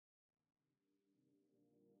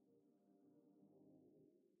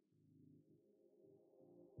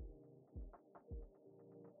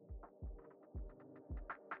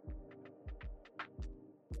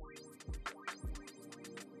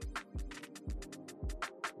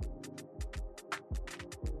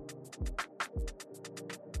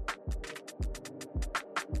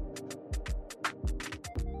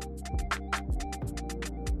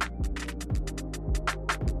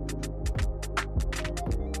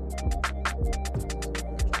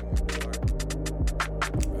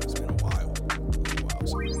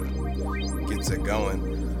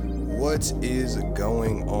going. What is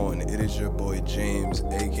going on? It is your boy James,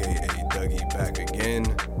 aka Dougie,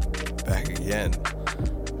 back again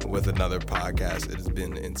with another podcast. It has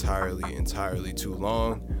been entirely too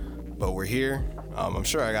long, but we're here. I'm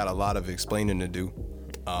sure I got a lot of explaining to do,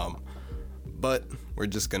 but we're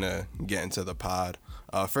just gonna get into the pod.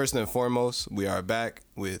 First and foremost, we are back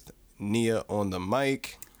with Nia on the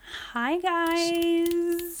mic. Hi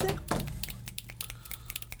guys.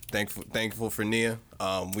 Thankful for Nia.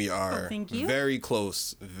 We are very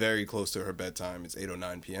close to her bedtime. It's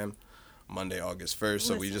 8:09 p.m. Monday, August 1st.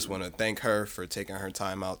 So we just want to thank her for taking her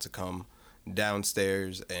time out to come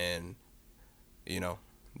downstairs and,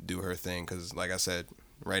 do her thing. Because, like I said,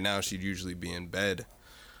 right now she'd usually be in bed.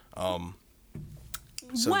 I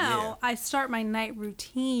start my night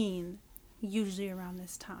routine usually around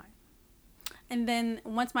this time. And then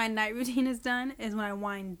once my night routine is done is when I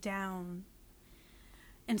wind down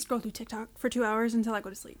and scroll through TikTok for 2 hours until I go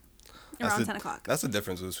to sleep around 10 o'clock. That's the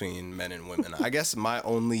difference between men and women. I guess my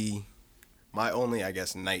only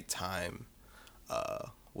nighttime,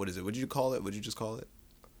 what is it? What did you call it? What did you just call it?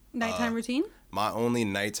 Nighttime routine? My only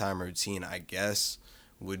nighttime routine, I guess,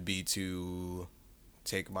 would be to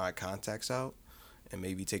take my contacts out and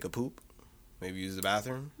maybe take a poop. Maybe use the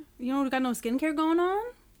bathroom. You don't got no skincare going on?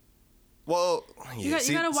 Well, yeah.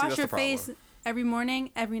 You gotta wash your face every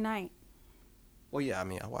morning, every night. Well, yeah,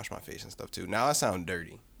 I wash my face and stuff too. Now I sound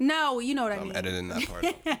dirty. No, you know what I mean. I'm editing that part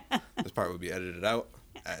out. This part will be edited out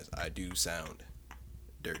as I do sound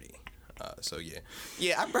dirty. So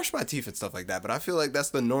yeah, I brush my teeth and stuff like that, but I feel like that's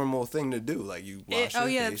the normal thing to do. Like you wash your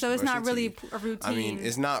face, so it's not really teeth. A routine.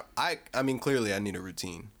 It's not. Clearly I need a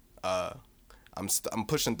routine. I'm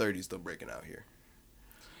pushing 30, still breaking out here.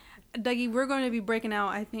 Dougie, we're going to be breaking out,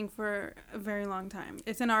 I think, for a very long time.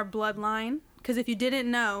 It's in our bloodline. Because if you didn't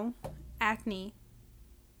know, acne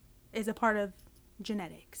is a part of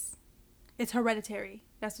genetics. It's hereditary.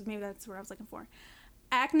 That's what I was looking for.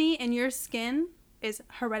 Acne in your skin is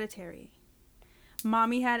hereditary.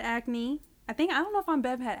 Mommy had acne. I don't know if Aunt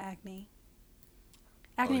Bev had acne.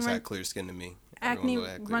 Acne had clear skin to me. Acne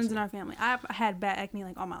runs in our family. I've had bad acne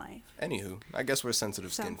all my life. Anywho, I guess we're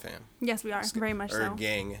sensitive skin fam. Yes, we are. Very much so.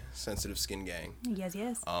 Gang, sensitive skin gang. Yes.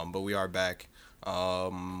 But we are back.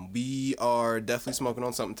 We are definitely smoking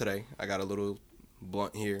on something today. I got a little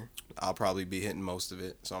blunt here. I'll probably be hitting most of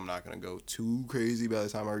it, so I'm not going to go too crazy by the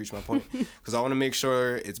time I reach my point. Because I want to make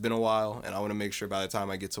sure it's been a while, and I want to make sure by the time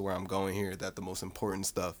I get to where I'm going here that the most important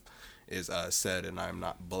stuff is said and I'm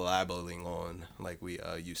not blabbling on like we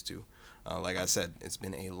used to. Like I said, it's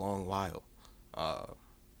been a long while.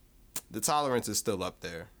 The tolerance is still up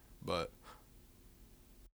there, but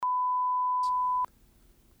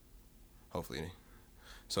hopefully.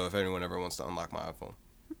 So if anyone ever wants to unlock my iPhone.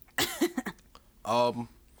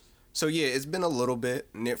 So yeah, it's been a little bit.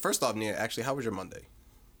 First off, Nia, actually, how was your Monday?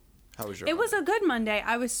 It was a good Monday.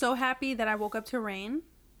 I was so happy that I woke up to rain,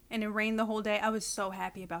 and it rained the whole day. I was so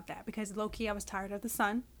happy about that because low-key I was tired of the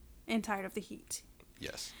sun and tired of the heat.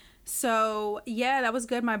 Yes. So yeah, that was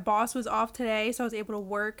good. My boss was off today, so I was able to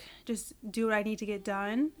work, just do what I need to get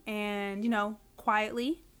done, and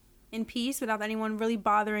quietly, in peace, without anyone really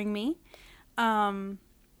bothering me. So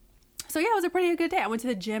yeah, it was a pretty good day. I went to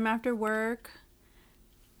the gym after work.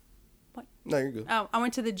 What? No, you're good. Oh, I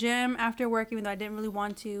went to the gym after work, even though I didn't really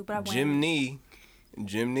want to, but I went.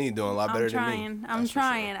 Jim Nee doing a lot better than me. I'm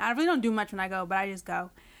trying. Sure. I really don't do much when I go, but I just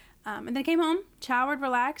go. And then I came home, showered,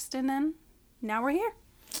 relaxed, and then now we're here.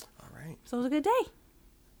 All right. So it was a good day.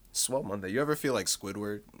 Swell Monday. You ever feel like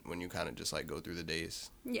Squidward when you kind of just go through the days?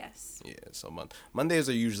 Yes. Yeah. So Mondays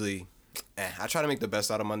are usually. I try to make the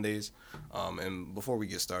best out of Mondays. And before we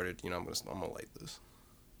get started, I'm gonna light this.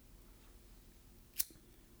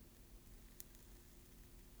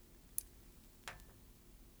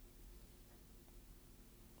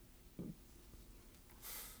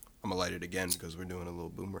 I'm gonna light it again because we're doing a little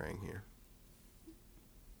boomerang here.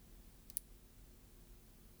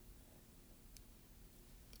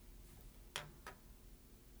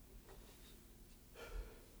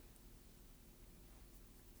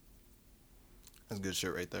 That's good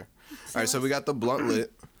shit right there. All right, so we got the blunt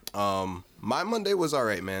lit. My Monday was all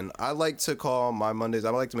right, man. I like to call my Mondays, I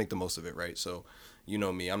like to make the most of it, right? So, you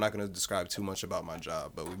know me, I'm not going to describe too much about my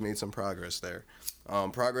job, but we've made some progress there.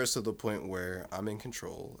 Progress to the point where I'm in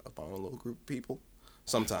control of my own little group of people.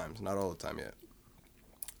 Sometimes, not all the time yet.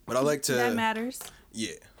 But I like to... That matters.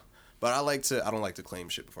 Yeah. But I don't like to claim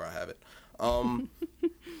shit before I have it.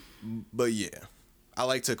 But yeah, I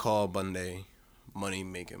like to call Monday money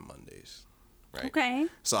making Mondays. Right. Okay.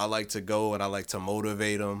 So I like to go and I like to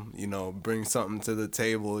motivate them, bring something to the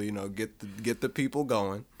table, get the people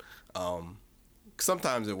going.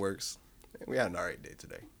 Sometimes it works. We had an alright day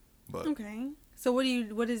today, but Okay. So what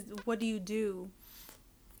do you do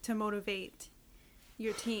to motivate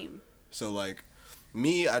your team? so like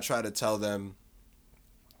me, I try to tell them,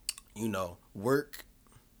 you know, work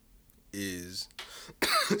is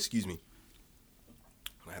excuse me.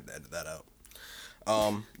 I have to edit that out.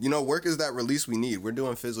 You know, work is that release we need. We're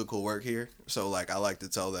doing physical work here, so like I like to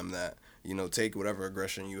tell them that, you know, take whatever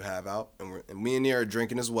aggression you have out, and me and Nia are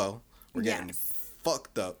drinking as well. We're getting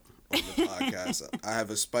fucked up on the podcast. I have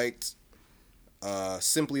a spiked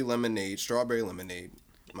Simply Lemonade, strawberry lemonade.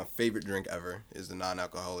 My favorite drink ever is the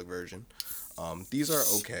non-alcoholic version. These are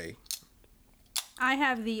okay. I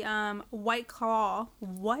have the White Claw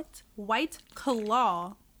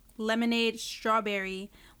lemonade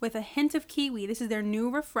strawberry with a hint of kiwi. This is their new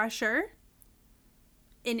refresher,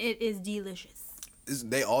 and it is delicious.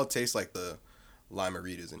 They all taste like the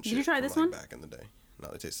Lime-A-Ritas and shit. Did you try from, this like, one? Back in the day. No,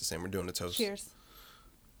 they taste the same. We're doing the toast. Cheers.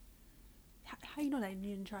 How you know that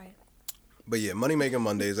you didn't try it? But yeah, Money Making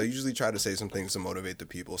Mondays, I usually try to say some things to motivate the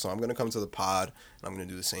people. So I'm going to come to the pod, and I'm going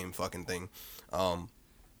to do the same fucking thing.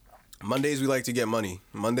 Mondays, we like to get money.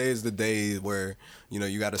 Monday is the day where, you know,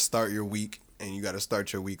 you got to start your week, and you got to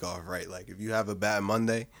start your week off right. Like, if you have a bad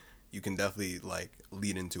Monday, you can definitely, like,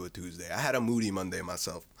 lead into a Tuesday. I had a moody Monday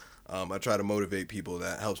myself. I try to motivate people.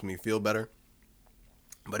 That helps me feel better.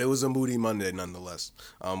 But it was a moody Monday nonetheless.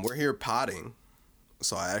 We're here potting.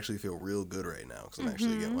 So I actually feel real good right now because I'm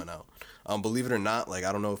actually getting one out. Believe it or not, like,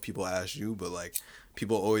 I don't know if people ask you, but, like,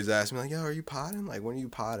 people always ask me, like, yo, are you potting? Like, when are you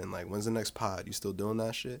potting? Like, when's the next pod? You still doing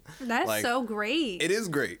that shit? That's like, so great. It is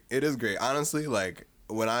great. It is great. Honestly, like,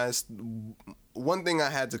 one thing I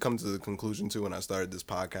had to come to the conclusion to when I started this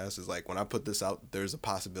podcast is, like, when I put this out, there's a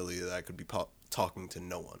possibility that I could be talking to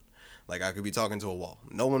no one. Like, I could be talking to a wall.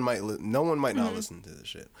 No one might not listen to this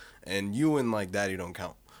shit. And you and, like, Daddy don't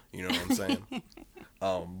count. You know what I'm saying?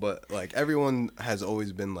 But, like, everyone has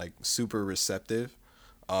always been, like, super receptive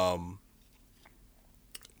to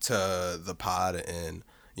the pod, and,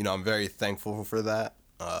 you know, I'm very thankful for that.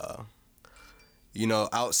 You know,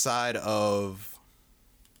 outside of,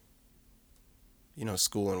 you know,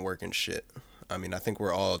 school and work and shit, I mean, I think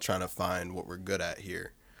we're all trying to find what we're good at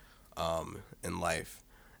here in life.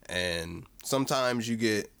 And sometimes you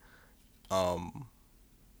get,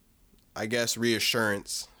 I guess,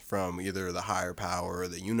 reassurance from either the higher power or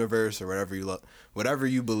the universe or whatever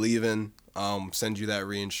you believe in, send you that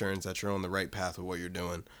reassurance that you're on the right path with what you're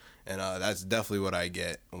doing. And that's definitely what I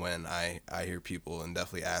get when I hear people and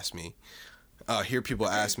definitely ask me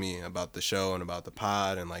about the show and about the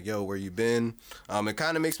pod and, like, yo, where you been? It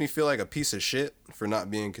kind of makes me feel like a piece of shit for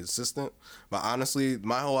not being consistent. But honestly,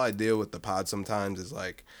 my whole idea with the pod sometimes is,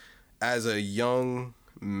 like, as a young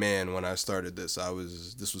man when I started this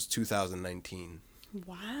was 2019.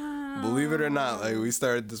 Wow. Believe it or not, like, we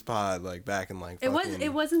started this pod, like, back in, like, it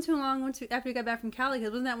wasn't too long after you got back from Cali,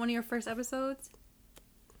 because wasn't that one of your first episodes?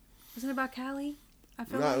 Wasn't it about Cali? I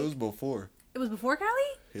feel like it was before. It was before Cali?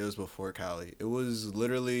 It was before Cali. It was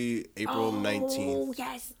literally April 19th. Oh,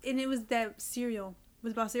 yes. And it was that cereal. It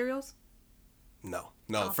was about cereals? No.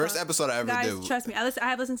 The first episode I ever did. Guys, trust me. I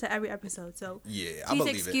have listened to every episode, so yeah, I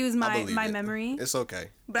believe excuse my memory. It's okay.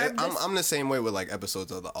 But I'm the same way with, like,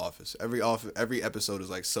 episodes of The Office. Every episode is,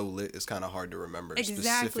 like, so lit. It's kind of hard to remember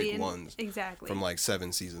specific ones. Exactly. From, like,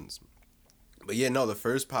 7 seasons. But yeah, no, the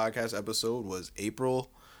first podcast episode was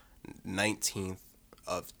April 19th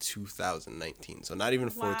of 2019. So not even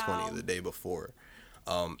 420, the day before.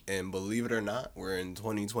 And believe it or not, we're in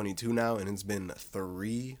 2022 now, and it's been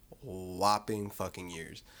 3 whopping fucking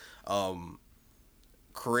years.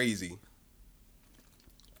 Crazy.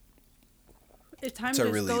 Time to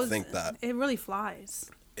really think that. It really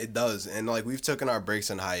flies. It does. And, like, we've taken our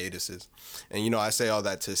breaks and hiatuses. And, you know, I say all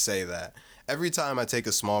that to say that every time I take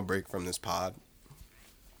a small break from this pod,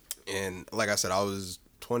 and like I said, I was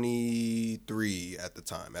 23 at that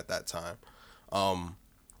time.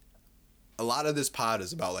 A lot of this pod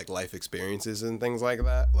is about, like, life experiences and things like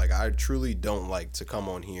that. Like, I truly don't like to come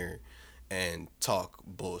on here and talk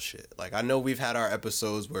bullshit. Like, I know we've had our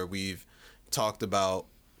episodes where we've talked about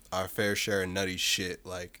our fair share of nutty shit.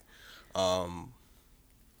 Like, I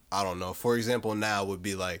don't know. For example, now would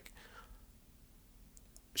be, like,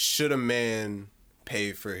 should a man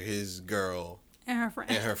pay for his girl and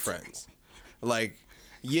her friends? Like,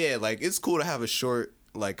 yeah, like, it's cool to have a short,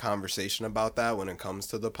 like, conversation about that when it comes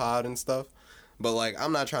to the pod and stuff. But, like,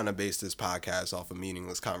 I'm not trying to base this podcast off of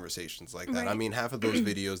meaningless conversations like that. Right. I mean, half of those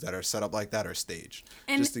videos that are set up like that are staged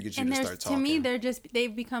just to get you to start talking. To me,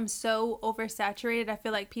 they've become so oversaturated. I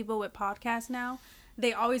feel like people with podcasts now,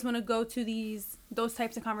 they always want to go to those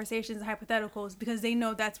types of conversations and hypotheticals because they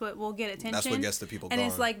know that's what will get attention. That's what gets the people and going.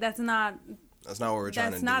 It's like that's not what we're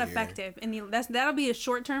trying to do. That's not effective. And that'll be a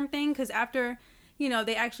short-term thing because after,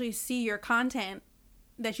 they actually see your content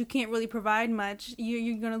that you can't really provide much,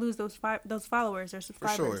 you're going to lose those followers or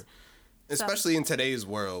subscribers. For sure. Especially in today's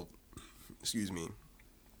world. Excuse me.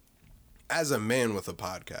 As a man with a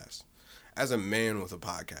podcast,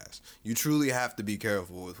 you truly have to be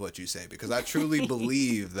careful with what you say because I truly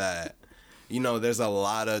believe that, there's a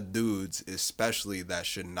lot of dudes, especially that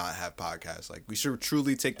should not have podcasts. Like, we should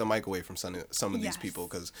truly take the mic away from some of these people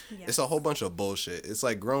because it's a whole bunch of bullshit. It's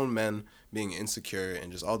like grown men being insecure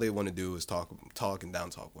and just all they want to do is talk and down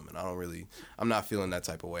talk women. I'm not feeling that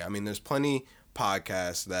type of way. I mean, there's plenty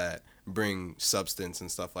podcasts that bring substance and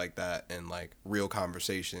stuff like that and like real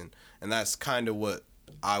conversation, and that's kind of what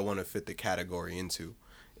I want to fit the category into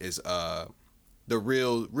is the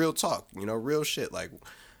real talk, real shit. Like,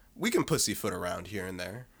 we can pussyfoot around here and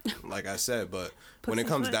there, like I said, but when it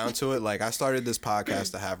comes down to it, like, I started this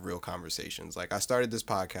podcast to have real conversations. Like, I started this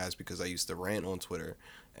podcast because I used to rant on Twitter,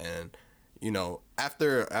 and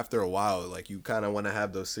after a while, like, you kind of want to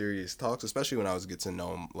have those serious talks, especially when I was getting to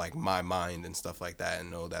know like my mind and stuff like that,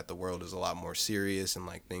 and know that the world is a lot more serious and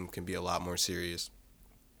like things can be a lot more serious.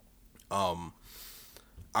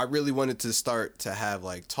 I really wanted to start to have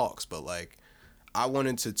like talks, but like I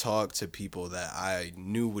wanted to talk to people that I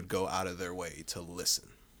knew would go out of their way to listen.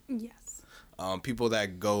 Yes. People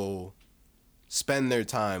that go spend their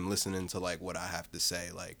time listening to like what I have to say,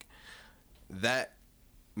 like that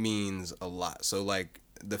means a lot. So like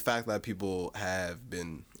the fact that people have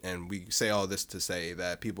been, and we say all this to say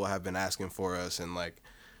that people have been asking for us and like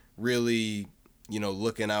really,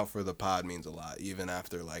 looking out for the pod means a lot, even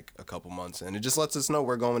after like a couple months, and it just lets us know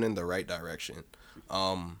we're going in the right direction.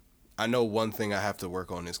 I know one thing I have to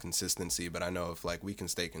work on is consistency, but I know if like we can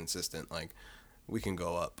stay consistent, like we can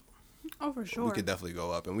go up. Oh, for sure. We could definitely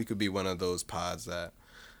go up, and we could be one of those pods that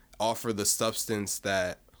offer the substance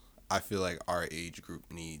that I feel like our age group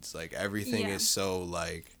needs. Like everything is so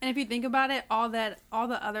like. And if you think about it, all the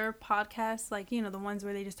other podcasts, like the ones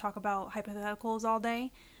where they just talk about hypotheticals all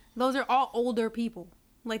day, those are all older people.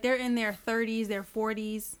 Like they're in their 30s, their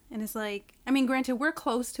 40s, and it's like, I mean, granted, we're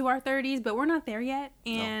close to our 30s, but we're not there yet.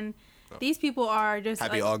 And these people are just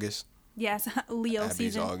happy like, August. Yes, Leo happy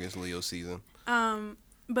season. Happy August, Leo season.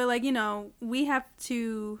 But like we have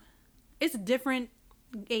to. It's a different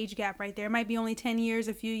age gap right there. It might be only 10 years,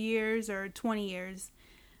 a few years, or 20 years.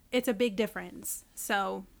 It's a big difference.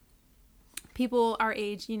 So people our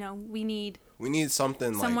age, we need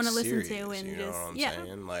something someone like to listen serious, to, and you know just what I'm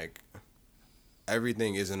saying? Like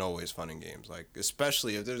everything isn't always fun and games. Like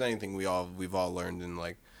especially if there's anything we've all learned in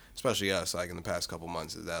like, especially us, like in the past couple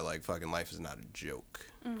months, is that like fucking life is not a joke.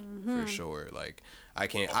 For sure. Like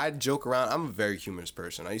I joke around. I'm a very humorous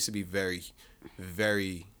person. I used to be very,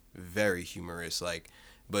 very, very humorous. Like,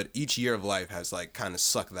 but each year of life has like kind of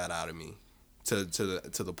sucked that out of me to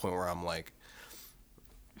the point where I'm like,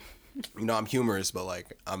 I'm humorous, but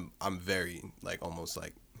like I'm very like almost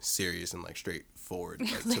like serious and like straightforward,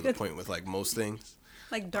 like to the point with like most things.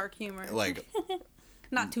 Like dark humor. Like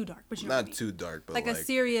not too dark, but not too dark, but like a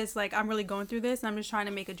serious, like I'm really going through this and I'm just trying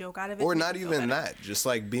to make a joke out of it. Or not even that, just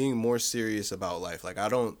like being more serious about life. Like I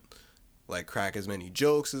don't like crack as many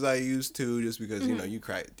jokes as I used to, just because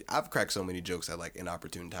I've cracked so many jokes at like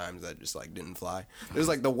inopportune times that just like didn't fly. There's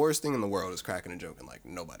like the worst thing in the world is cracking a joke and like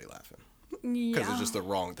nobody laughing because it's just the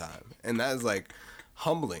wrong time, and that is like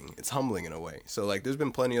humbling. It's humbling in a way. So like there's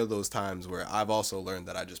been plenty of those times where I've also learned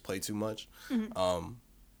that I just play too much.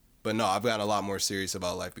 But no, I've gotten a lot more serious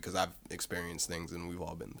about life because I've experienced things and we've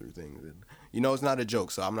all been through things. And, it's not a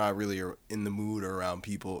joke, so I'm not really in the mood or around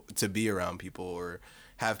people to be around people or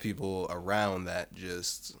have people around that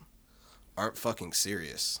just aren't fucking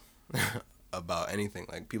serious about anything.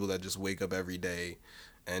 Like people that just wake up every day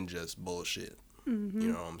and just bullshit. You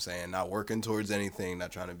know what I'm saying? Not working towards anything,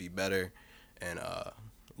 not trying to be better. And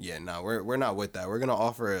we're not with that. We're gonna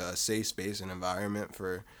offer a safe space and environment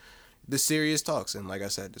for the serious talks, and like I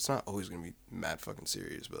said, it's not always gonna be mad fucking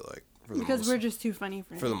serious, but like because we're just too funny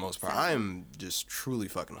for the most part. I am just truly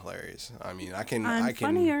fucking hilarious. I mean, I can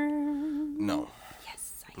funnier. No.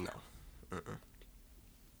 Yes. I know.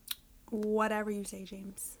 Whatever you say,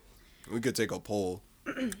 James. We could take a poll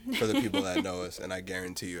for the people that know us, and I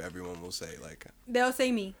guarantee you, everyone will say like. They'll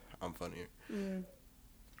say me. I'm funnier.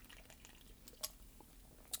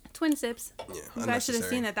 Twin sips. Yeah, you guys should have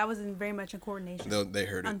seen that. That wasn't very much in coordination. They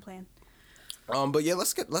heard it. Unplanned. But yeah,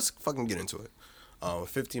 let's fucking get into it.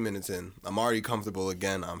 15 minutes in, I'm already comfortable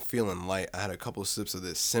again. I'm feeling light. I had a couple of sips of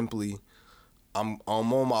this Simply. I'm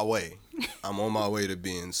on my way. I'm on my way to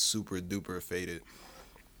being super duper faded.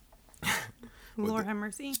 Lord have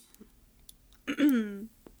mercy.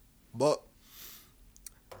 But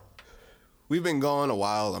we've been gone a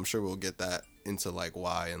while. I'm sure we'll get that into like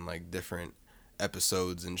why and like different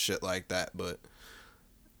episodes and shit like that. But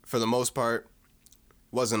for the most part,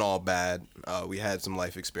 wasn't all bad. We had some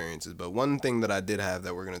life experiences. But one thing that I did have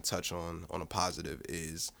that we're going to touch on a positive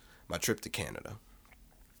is my trip to Canada.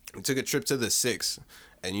 We took a trip to the 6th.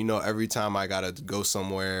 And, you know, every time I got to go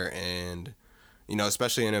somewhere and, you know,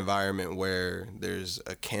 especially in an environment where there's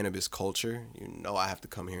a cannabis culture, you know I have to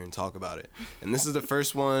come here and talk about it. And this is the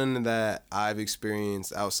first one that I've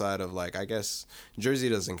experienced outside of, like, I guess Jersey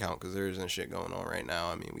doesn't count because there isn't shit going on right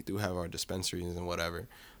now. I mean, we do have our dispensaries and whatever.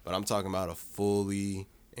 But I'm talking about a fully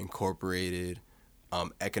incorporated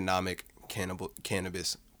economic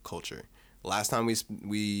cannabis culture. Last time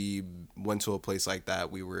we went to a place like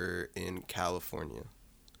that, we were in California.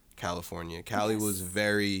 Cali Yes. was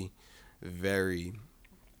very, very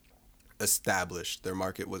established. Their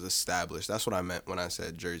market was established. That's what I meant when I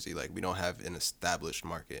said Jersey. Like, we don't have an established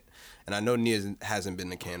market. And I know Nia hasn't been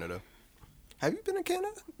to Canada. Have you been to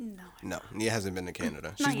Canada? No. No, Nia hasn't been to Canada.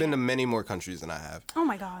 Not She's been yet. to many more countries than I have. Oh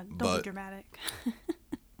my God! Don't But- be dramatic.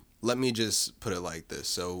 Let me just put it like this.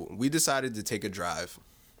 So we decided to take a drive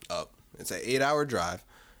up. It's an 8-hour drive.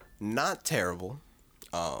 Not terrible.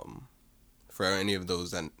 For any of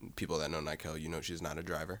those people that know Nikel, you know she's not a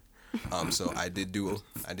driver. So I did do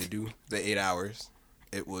the 8 hours.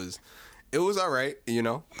 It was all right, you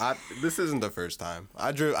know. This isn't the first time.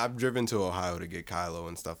 I've driven to Ohio to get Kylo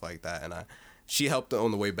and stuff like that, and she helped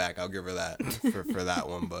on the way back. I'll give her that for that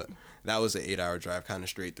one, but that was an 8-hour drive, kind of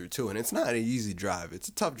straight through too. And it's not an easy drive. It's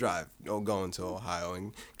a tough drive going to Ohio.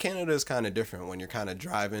 And Canada is kind of different when you're kind of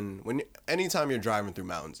driving anytime you're driving through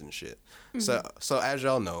mountains and shit. Mm-hmm. So as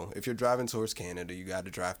y'all know, if you're driving towards Canada, you got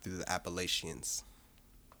to drive through the Appalachians.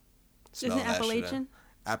 Isn't it Appalachian?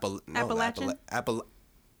 Appalachian?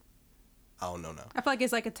 I don't know now. I feel like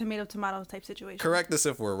it's like a tomato type situation. Correct us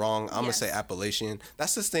if we're wrong. I'm Yes. gonna say Appalachian.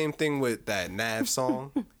 That's the same thing with that Nav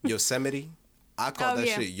song, Yosemite. I called that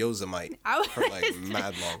yeah. shit Yosemite I was- for like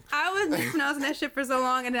mad long. I was mispronouncing that shit for so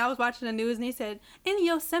long, and then I was watching the news, and he said, in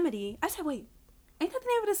Yosemite. I said, wait, ain't that the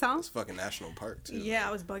name of the song? It's fucking national park too. Yeah,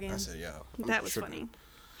 I was bugging. I said, yo, I'm That was tripping. funny.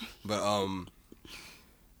 But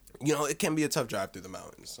you know, it can be a tough drive through the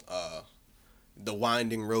mountains. The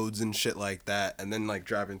winding roads and shit like that, and then like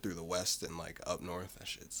driving through the west and like up north, that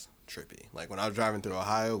shit's trippy. Like when I was driving through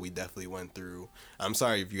Ohio, we definitely went through. I'm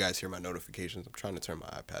sorry if you guys hear my notifications. I'm trying to turn my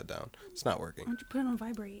iPad down. It's not working. Why don't you put it on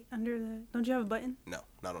vibrate under the? Don't you have a button? No,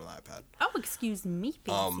 not on the iPad. Oh, excuse me,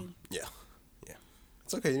 fancy. Yeah,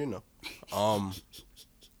 it's okay. You know.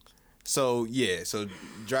 So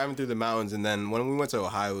driving through the mountains, and then when we went to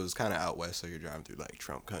Ohio, it was kind of out west, so you're driving through like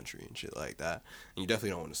Trump country and shit like that, and you definitely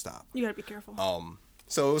don't want to stop. You gotta be careful.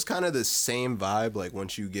 So it was kind of the same vibe, like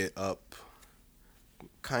once you get up,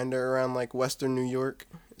 kind of around like Western New York,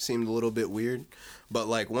 it seemed a little bit weird, but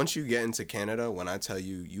like once you get into Canada, when I tell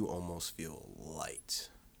you, you almost feel light.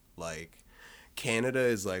 Like Canada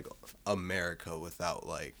is like America without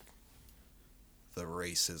like the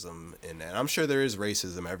racism in it. And I'm sure there is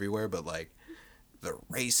racism everywhere, but like the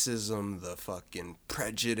racism, the fucking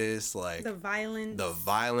prejudice, like the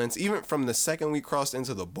violence, even from the second we crossed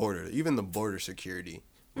into the border, even the border security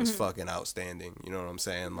was fucking outstanding. You know what I'm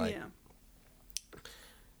saying? Like yeah.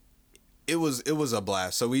 it was a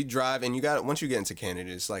blast. So we drive, and once you get into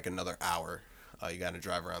Canada, it's like another hour. You got to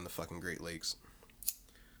drive around the fucking Great Lakes.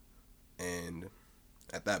 And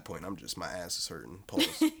at that point, my ass is hurting.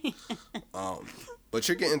 Pause. But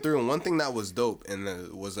you're getting through, and one thing that was dope, and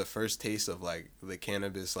was the first taste of like the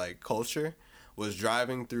cannabis like culture, was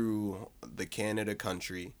driving through the Canada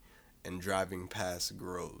country and driving past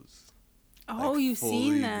grows. Oh, Like you've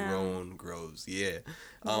seen them. fully grown grows, yeah.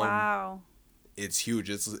 Wow. It's huge.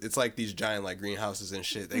 It's like these giant like greenhouses and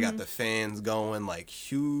shit. They got the fans going, like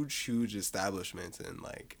huge establishments, and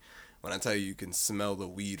like when I tell you can smell the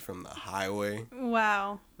weed from the highway,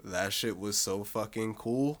 Wow. that shit was so fucking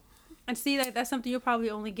cool. And see, that's something you'll probably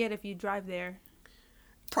only get if you drive there.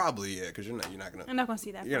 Probably, yeah, because you're not gonna. I'm not gonna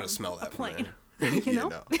see that. You're gonna from smell a that from plane. there. You know?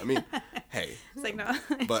 No. I mean, hey. It's like no.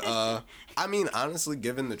 But I mean, honestly,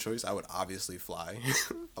 given the choice, I would obviously fly.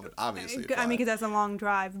 I would obviously fly. I mean, because that's a long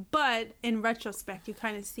drive. But in retrospect, you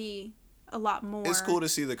kind of see a lot more. It's cool to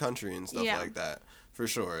see the country and stuff Yeah. like that, for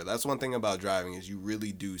sure. That's one thing about driving, is you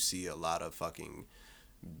really do see a lot of fucking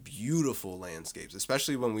beautiful landscapes,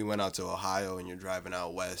 especially when we went out to Ohio and you're driving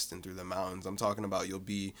out west and through the mountains. I'm talking about you'll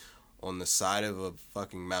be on the side of a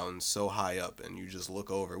fucking mountain so high up and you just look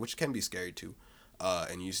over, which can be scary too.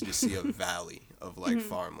 and you just see a valley of like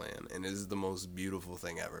farmland, and it is the most beautiful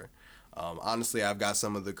thing ever. Honestly, I've got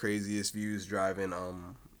some of the craziest views driving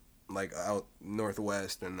like out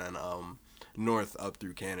northwest and then north up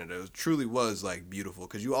through Canada. It truly was like beautiful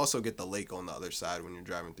because you also get the lake on the other side when you're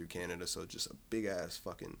driving through Canada, so it's just a big ass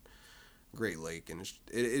fucking Great Lake, and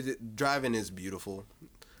driving is beautiful,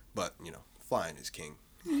 but you know, flying is king.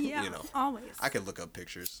 Yeah, you know, always. I could look up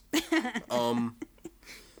pictures.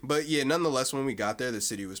 But yeah, nonetheless, when we got there, the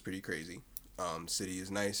city was pretty crazy. City is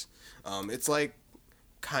nice. It's like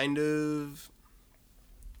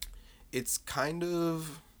it's kind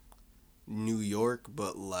of New York,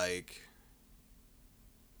 but like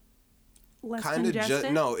Less kind of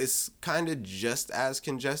congested? no, it's kind of just as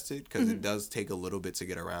congested because it does take a little bit to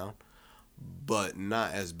get around, but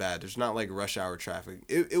not as bad. There's not like rush hour traffic.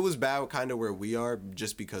 It was bad kind of where we are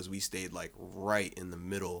just because we stayed like right in the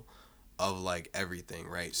middle of like everything,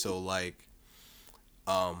 right? So like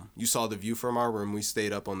you saw the view from our room. We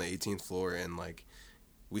stayed up on the 18th floor, and like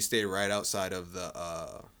we stayed right outside of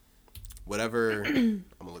the whatever. I'm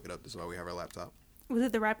gonna look it up. This is why we have our laptop. Was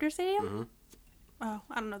it the Raptor Stadium? Mm-hmm. Oh,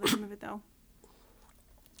 I don't know the name of it though.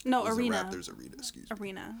 No, It was Arena. the Raptors Arena, excuse me.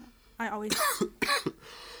 Arena. I always.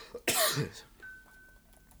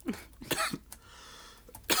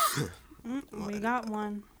 We got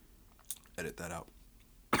one. Edit that out.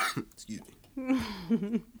 Excuse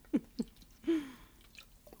me.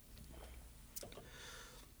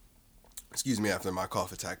 Excuse me after my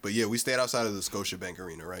cough attack. But yeah, we stayed outside of the Scotiabank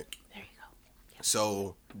Arena, right? There you go. Yep.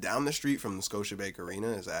 So down the street from the Scotiabank Arena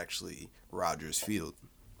is actually Rogers Field.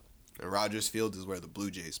 And Rogers Field is where the Blue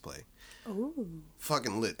Jays play. Ooh.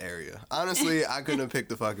 Fucking lit area. Honestly, I couldn't have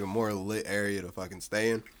picked a fucking more lit area to fucking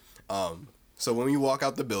stay in. So when you walk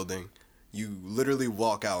out the building, you literally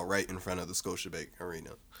walk out right in front of the Scotiabank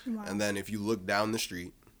Arena. Wow. And then if you look down the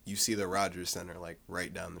street, you see the Rogers Center, like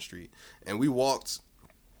right down the street. And we walked,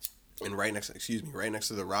 and right next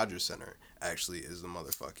to the Rogers Center actually is the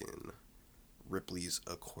motherfucking Ripley's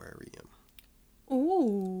Aquarium.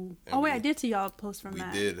 Ooh. And Oh wait, I did see y'all post from We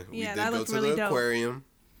that. did. We Yeah, did that go looked to really the dope. aquarium.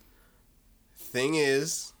 Thing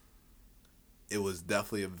is, it was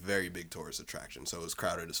definitely a very big tourist attraction, so it was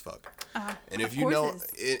crowded as fuck. And if of you course know,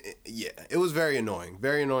 it it was very annoying.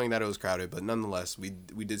 Very annoying that it was crowded, but nonetheless, we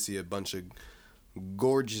did see a bunch of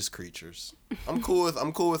gorgeous creatures. I'm cool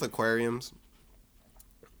with aquariums.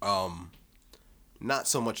 Not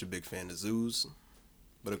so much a big fan of zoos,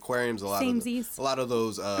 but aquariums a lot of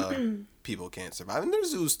those people can't survive. And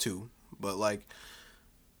there's zoos too, but like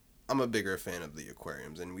I'm a bigger fan of the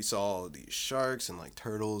aquariums. And we saw all these sharks and like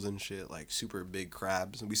turtles and shit, like super big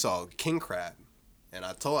crabs. And we saw king crab. And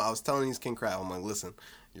I was telling these king crab, I'm like, listen,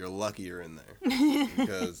 you're lucky you're in there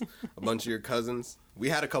because a bunch of your cousins. We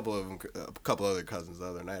had a couple other cousins the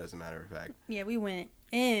other night, as a matter of fact. Yeah, we went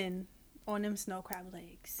in on them snow crab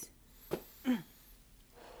legs.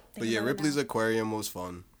 But yeah, Ripley's Aquarium was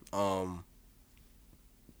fun.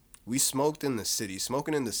 We smoked in the city.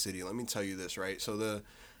 Smoking in the city, let me tell you this, right? So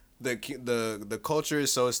the culture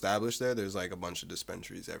is so established there. There's like a bunch of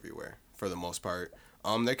dispensaries everywhere for the most part.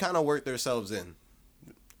 They kind of work themselves in.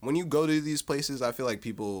 When you go to these places, I feel like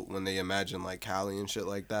people, when they imagine like Cali and shit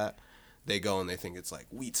like that, they go and they think it's like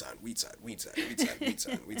weed sign,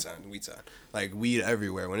 like weed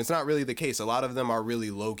everywhere. When it's not really the case. A lot of them are really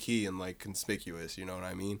low key and like conspicuous. You know what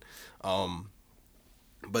I mean?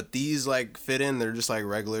 But these like fit in. They're just like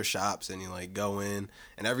regular shops, and you like go in,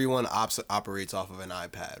 and everyone operates off of an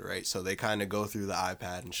iPad, right? So they kind of go through the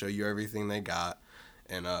iPad and show you everything they got.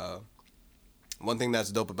 And one thing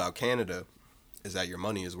that's dope about Canada is that your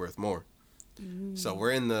money is worth more. So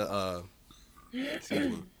we're in the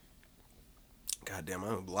excuse me. God damn, I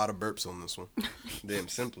have a lot of burps on this one. Damn,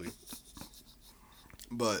 simply.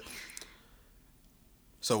 But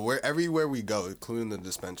so everywhere we go, including the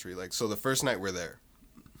dispensary, like, so the first night we're there,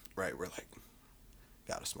 right, we're like,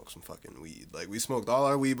 gotta smoke some fucking weed. Like, we smoked all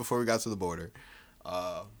our weed before we got to the border.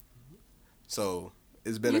 So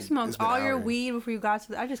it's been You smoked all your hour. weed before you got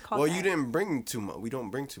to I just called Well, that. you didn't bring too much. We don't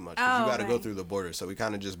bring too much. 'Cause Oh, you got to go okay. through the border. So we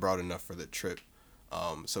kind of just brought enough for the trip.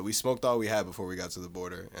 So we smoked all we had before we got to the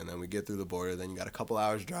border. And then we get through the border. Then you got a couple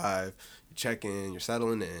hours drive. You check in. You're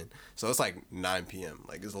settling in. So it's like 9 p.m.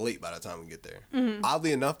 Like, it's late by the time we get there. Mm-hmm.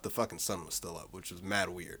 Oddly enough, the fucking sun was still up, which was mad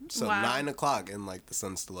weird. So Wow. 9 o'clock and, like, the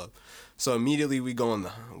sun's still up. So immediately we're on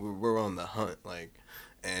the hunt. Like,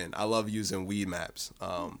 and I love using weed maps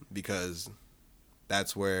because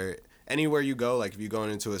that's where... Anywhere you go, like if you're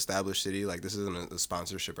going into an established city, like this isn't a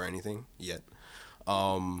sponsorship or anything yet.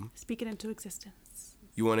 Speak it into existence.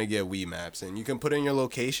 you want to get Wii Maps, and you can put in your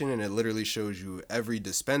location, and it literally shows you every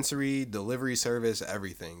dispensary, delivery service,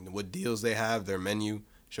 everything, what deals they have, their menu,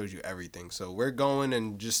 shows you everything. So we're going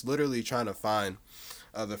and just literally trying to find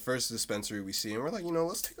the first dispensary we see, and we're like,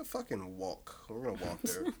 let's take a fucking walk. We're gonna walk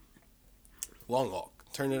there. Long walk.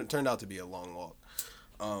 Turned out to be a long walk.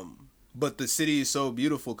 But the city is so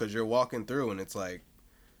beautiful because you're walking through, and it's like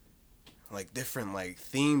different like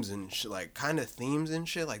themes and like kind of themes and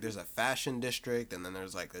shit. Like there's a fashion district, and then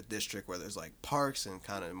there's like a district where there's like parks and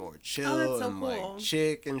kind of more chill so and cool. like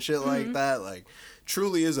chic and shit like that. Like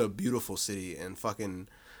truly is a beautiful city. And fucking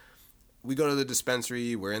we go to the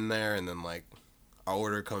dispensary, we're in there, and then like our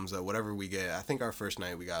order comes up, whatever we get. I think our first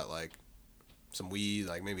night we got like some weed,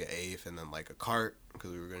 like maybe an eighth, and then like a cart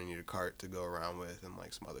because we were gonna need a cart to go around with, and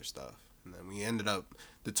like some other stuff. And then we ended up,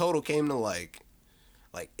 the total came to like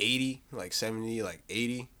 80, like 70, like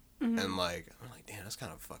 80. And like, I'm like, damn, that's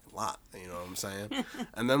kind of a fucking lot. You know what I'm saying?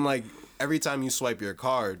 And then like, every time you swipe your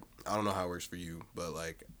card, I don't know how it works for you, but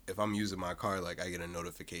like, if I'm using my card, like I get a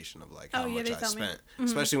notification of like how much I spent.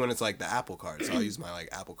 Especially when it's like the Apple card. So I'll use my like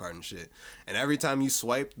Apple card and shit. And every time you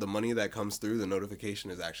swipe, the money that comes through, the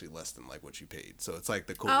notification is actually less than like what you paid. So it's like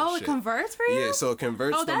the coolest shit. It converts for you? Yeah, so it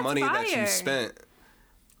converts the money fire. that you spent.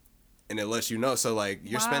 And it lets you know. So like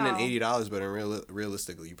you're spending $80, but in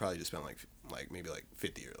realistically, you probably just spent like maybe like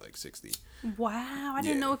 50 or like 60. Wow, I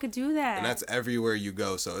didn't know it could do that. And that's everywhere you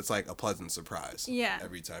go. So it's like a pleasant surprise. Yeah.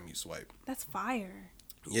 Every time you swipe. That's fire.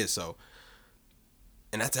 Yeah. So,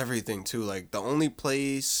 and that's everything too. Like the only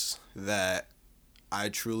place that I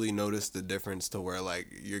truly noticed the difference to where like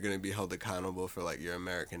you're gonna be held accountable for like your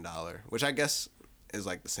American dollar, which I guess is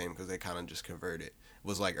like the same because they kind of just convert it,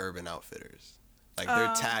 was like Urban Outfitters. Like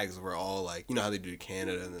their tags were all like, you know how they do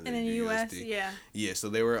Canada and then they do US, USD. yeah. Yeah, so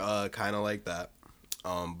they were kind of like that.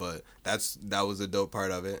 But that was a dope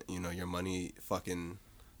part of it. Your money fucking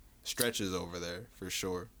stretches over there for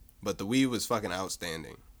sure. But the weed was fucking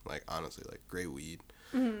outstanding. Like honestly, like great weed.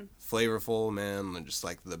 Flavorful, man, and just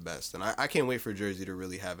like the best. And I can't wait for Jersey to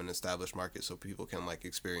really have an established market so people can like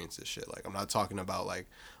experience this shit. Like I'm not talking about like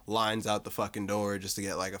lines out the fucking door just to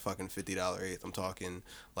get like a fucking $50 eighth. I'm talking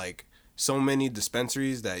like so many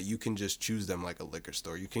dispensaries that you can just choose them like a liquor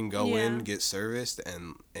store. You can go in, get serviced,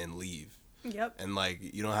 and leave. Yep. And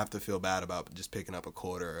like you don't have to feel bad about just picking up a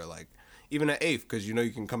quarter or like even an eighth because you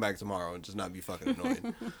can come back tomorrow and just not be fucking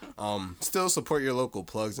annoyed. Still support your local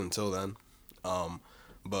plugs until then.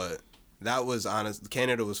 But that was honest.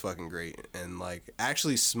 Canada was fucking great, and like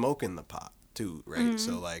actually smoking the pot too, right?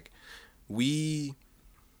 So like we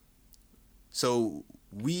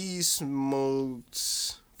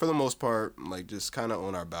smoked for the most part, like just kind of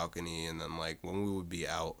on our balcony, and then like when we would be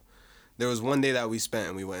out, there was one day that we spent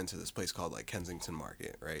and we went into this place called like Kensington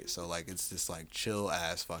Market, right? So like it's this like chill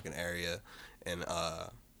ass fucking area, and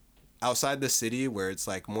outside the city where it's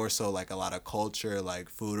like more so like a lot of culture, like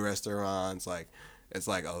food restaurants, like it's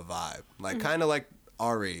like a vibe, like kind of like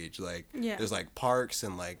our age, like there's like parks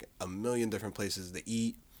and like a million different places to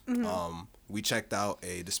eat. We checked out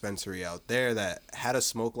a dispensary out there that had a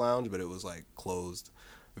smoke lounge, but it was like closed.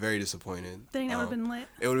 Very disappointed. Dang, that would have been lit.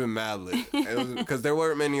 It would have been mad lit. Because there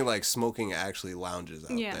weren't many like smoking actually lounges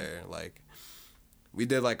out there. Like we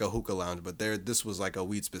did like a hookah lounge, but this was like a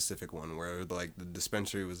weed specific one where like the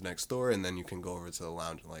dispensary was next door, and then you can go over to the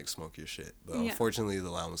lounge and like smoke your shit. But unfortunately, the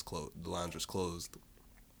lounge was closed. The lounge was closed.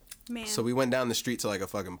 Man. So we went down the street to like a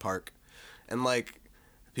fucking park, and like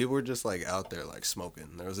people were just like out there like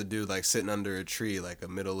smoking. There was a dude like sitting under a tree, like a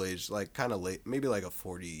middle-aged, like kind of late, maybe like a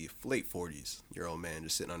late 40s year old man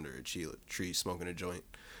just sitting under a tree smoking a joint.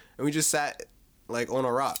 And we just sat like on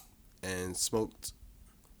a rock and smoked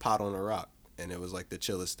pot on a rock, and it was like the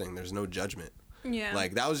chillest thing. There's no judgment. Yeah.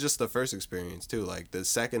 Like that was just the first experience too. Like the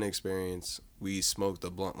second experience, we smoked a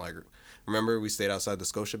blunt. Like remember we stayed outside the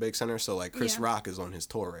Scotiabank Center, so like Chris Rock is on his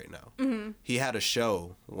tour right now. He had a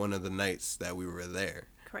show one of the nights that we were there.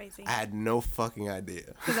 Crazy. I had no fucking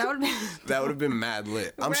idea. That would have been mad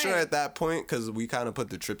lit. I'm sure Right. at that point, because we kind of put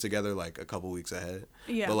the trip together like a couple weeks ahead.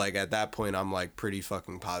 Yeah. But like at that point, I'm like pretty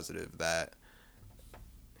fucking positive that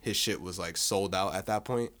his shit was like sold out at that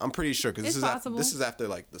point. I'm pretty sure because this is after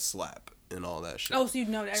like the slap and all that shit. Oh, so you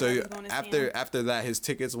know that everyone was going to see him. after that, his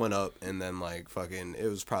tickets went up, and then like fucking it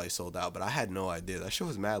was probably sold out. But I had no idea. That shit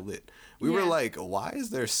was mad lit. We were like, why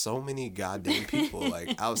is there so many goddamn people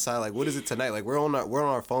like outside? Like, what is it tonight? Like, we're on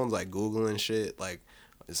our phones like googling shit. Like,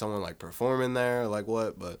 is someone like performing there? Like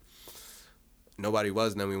what? But nobody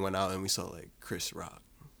was. And then we went out and we saw like Chris Rock.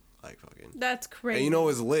 Like fucking. That's crazy. And it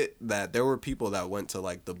was lit that there were people that went to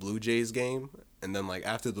like the Blue Jays game, and then like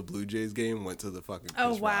after the Blue Jays game went to the fucking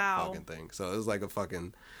Chris Rock fucking thing. So it was like a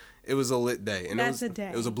fucking, It was a lit day. And That's a day.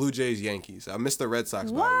 It was a Blue Jays Yankees. I missed the Red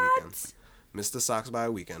Sox by a weekend. Missed the Sox by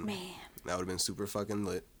a weekend. Man. That would have been super fucking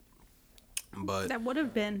lit. But That would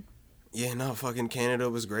have been. yeah, no, fucking Canada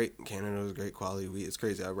was great. Canada was great quality weed. It's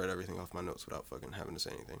crazy. I read everything off my notes without fucking having to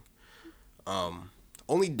say anything.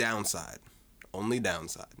 Only downside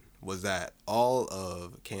was that all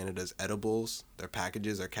of Canada's edibles, their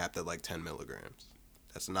packages are capped at like 10 milligrams.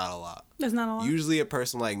 That's not a lot. That's not a lot. Usually a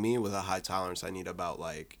person like me with a high tolerance, I need about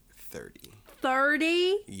like 30.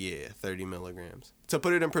 30? Yeah, 30 milligrams. To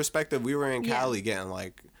put it in perspective, we were in Cali getting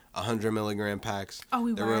like 100 milligram packs. Oh,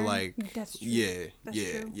 we they were? were like, That's true. yeah, That's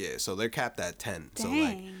true. yeah. So they're capped at 10. Dang. So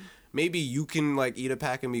like, maybe you can like eat a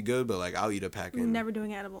pack and be good, but like I'll eat a pack and Never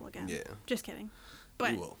doing edible again. Yeah. Just kidding.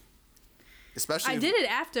 But you will. Especially I did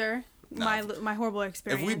it after my horrible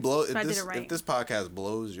experience. if we blow, so I did it right. if this podcast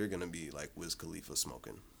blows, you're gonna be like Wiz Khalifa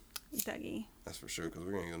smoking. Dougie. That's for sure, because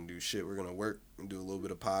we're ain't gonna do shit. We're gonna work and do a little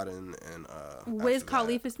bit of potting and Wiz after that,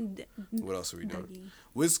 Khalifa's. what else are we doing?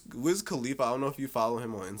 Dougie. Wiz Khalifa. I don't know if you follow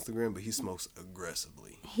him on Instagram, but he smokes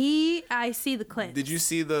aggressively. I see the clips. Did you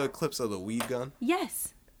see the clips of the weed gun?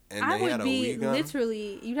 Yes. And I they would had a be weed gun.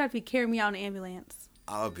 literally. You'd have to be carrying me out in an ambulance.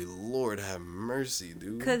 I would be, Lord have mercy,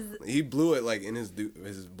 dude. 'Cause he blew it like in his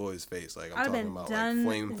boy's face. Like I'm I'd have talking been about like done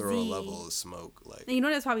flamethrower Z. level of smoke. Like And you know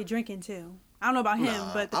that's probably drinking too. I don't know about him,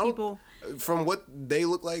 Nah, but the I don't- people. From what they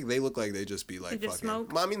look like they just be like They just fucking.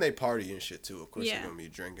 smoke? Well, I mean, they party and shit too. Of course, Yeah. they're gonna be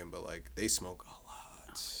drinking, but like they smoke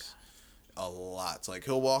a lot. Like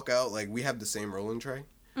he'll walk out. Like we have the same rolling tray,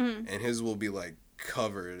 and his will be like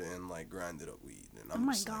covered in like grinded up weed. And Oh I'm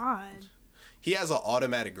my just like, god. he has an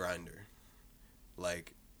automatic grinder,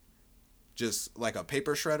 like just like a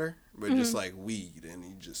paper shredder, but just like weed, and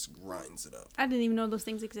he just grinds it up. I didn't even know those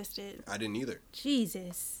things existed. I didn't either.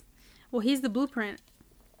 Jesus. Well, he's the blueprint.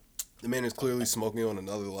 The man is clearly smoking on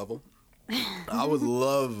another level. I would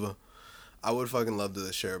fucking love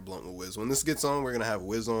to share a blunt with Wiz. When this gets on, we're gonna have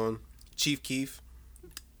Wiz on, Chief Keef.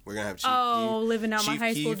 We're gonna have Chief Keef. Living out my Chief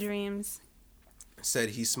high school Keef dreams. Said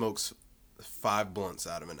he smokes 5 blunts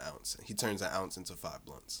out of an ounce. He turns an ounce into 5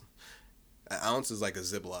 blunts. An ounce is like a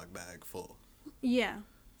Ziploc bag full. Yeah.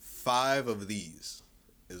 5 of these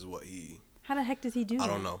is what he. How the heck does he do that? I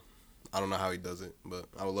don't know. I don't know how he does it, but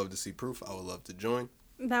I would love to see proof. I would love to join.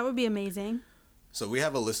 That would be amazing. So we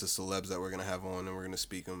have a list of celebs that we're going to have on, and we're going to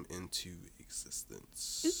speak them into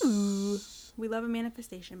existence. Ooh. We love a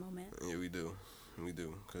manifestation moment. Yeah, we do. We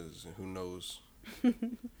do. Because who knows?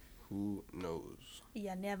 Who knows?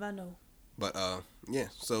 You never know. But, yeah.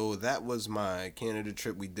 So that was my Canada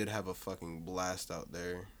trip. We did have a fucking blast out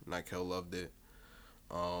there. Nikel loved it.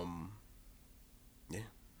 Yeah.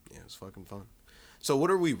 Yeah, it was fucking fun. So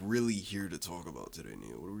what are we really here to talk about today,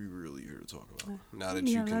 Neil? What are we really here to talk about? Now that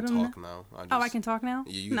you can talk now. I can talk now?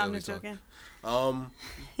 Yeah, you No, I'm definitely just talk.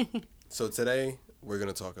 joking. So today we're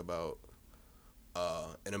gonna talk about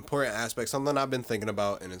an important aspect, something I've been thinking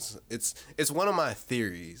about, and it's one of my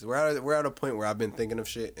theories. We're at a point where I've been thinking of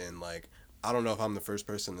shit, and like I don't know if I'm the first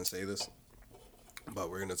person to say this,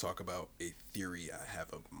 but we're gonna talk about a theory I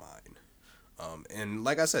have of mine. And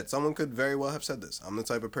like I said, someone could very well have said this. I'm the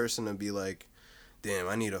type of person to be like, damn,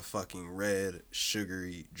 I need a fucking red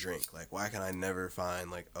sugary drink. Like, why can I never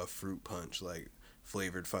find like a fruit punch like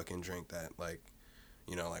flavored fucking drink that like,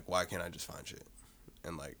 you know, like why can't I just find shit?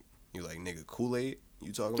 And like you like, nigga, Kool-Aid?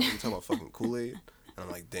 You talking about fucking Kool-Aid? And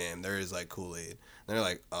I'm like, damn, there is like Kool-Aid. And they're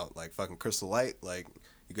like, oh, like fucking Crystal Light. Like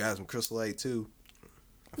you can have some Crystal Light too.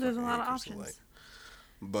 There's a lot of options. Light.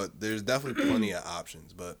 But there's definitely plenty of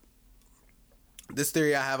options. But this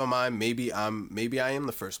theory I have in mind, maybe I am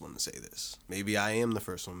the first one to say this. Maybe I am the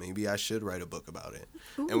first one. Maybe I should write a book about it.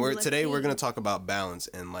 Ooh, And we're see. going to talk about balance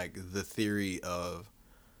and like the theory of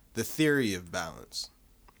balance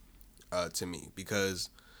to me, because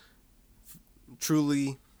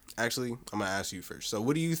truly, actually, I'm going to ask you first. So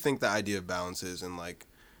what do you think the idea of balance is, and like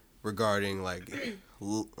regarding like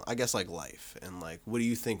I guess like life, and like what do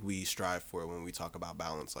you think we strive for when we talk about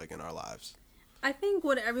balance like in our lives? I think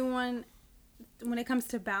what everyone, when it comes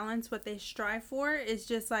to balance, what they strive for is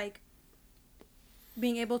just like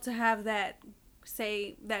being able to have that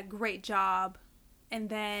great job, and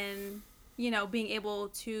then, you know, being able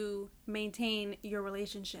to maintain your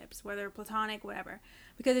relationships, whether platonic, whatever.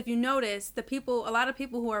 Because if you notice, a lot of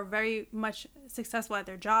people who are very much successful at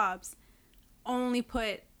their jobs only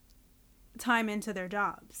put time into their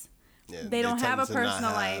jobs. Yeah, they don't have a tend to not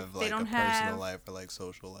personal life. have, They like, don't a have personal life or like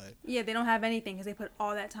social life. Yeah, they don't have anything because they put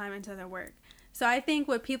all that time into their work. So I think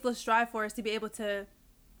what people strive for is to be able to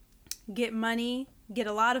get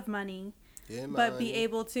a lot of money, but be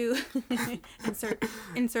able to insert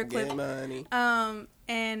Get clip. money.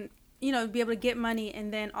 And be able to get money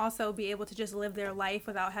and then also be able to just live their life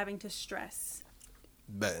without having to stress.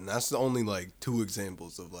 Bet, and that's the only like 2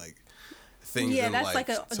 examples of like things. Yeah, in that's life like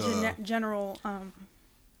a general.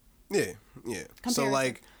 Yeah. So comparison.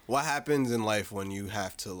 like, what happens in life when you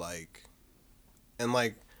have to like, and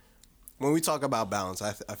like, when we talk about balance,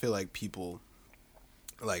 I feel like people,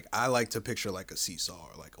 like, I like to picture like a seesaw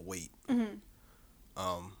or like a weight.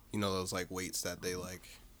 Mm-hmm. Those like weights that they like.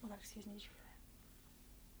 Oh God, excuse me.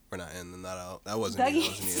 We're not ending that out. That wasn't you.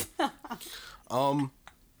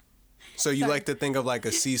 So you Sorry. like to think of like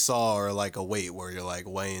a seesaw or like a weight where you're like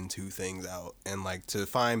weighing 2 things out, and like to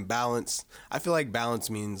find balance. I feel like balance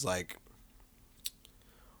means like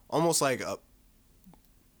almost like a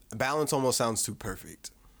balance almost sounds too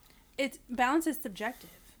perfect. Balance is subjective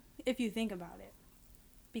if you think about it,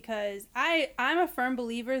 because I'm a firm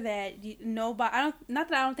believer that not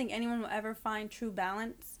that I don't think anyone will ever find true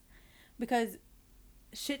balance, because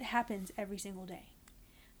shit happens every single day.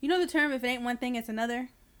 You know the term, if it ain't one thing, it's another?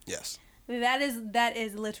 Yes. That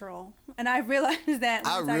is literal. And I realized that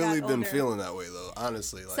I've once I really got been older. feeling that way though,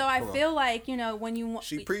 honestly. Like, So I feel like, when you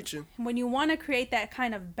she preaching. when you want to create that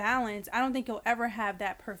kind of balance, I don't think you'll ever have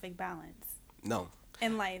that perfect balance No.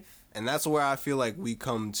 in life. And that's where I feel like we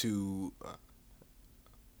come to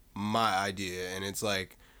my idea, and it's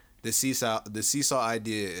like the seesaw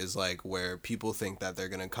idea is like where people think that they're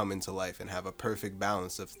going to come into life and have a perfect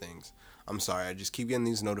balance of things. I'm sorry, I just keep getting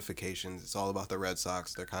these notifications. It's all about the Red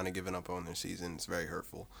Sox. They're kind of giving up on their season. It's very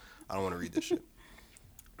hurtful. I don't want to read this shit.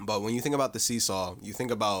 But when you think about the seesaw, you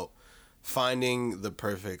think about finding the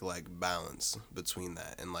perfect like balance between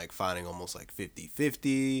that, and like finding almost like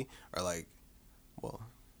 50-50, or like, well,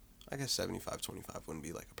 I guess 75-25 wouldn't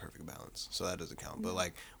be like a perfect balance, so that doesn't count. But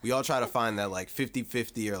like, we all try to find that like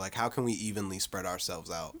 50-50, or like how can we evenly spread ourselves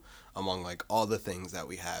out among like all the things that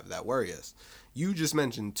we have that worry us. You just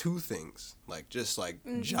mentioned 2 things, like just like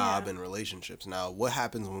job and relationships. Now, what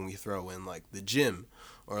happens when we throw in like the gym,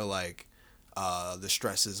 or like the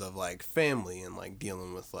stresses of like family, and like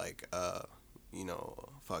dealing with like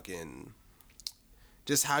fucking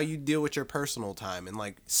just how you deal with your personal time and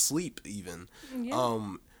like sleep even.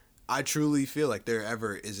 Yeah. I truly feel like there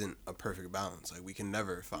ever isn't a perfect balance. Like, we can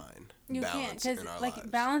never find balance in our lives.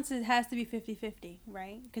 Balance has to be 50-50,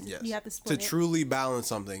 right? Because you have to split to truly balance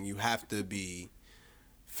something, you have to be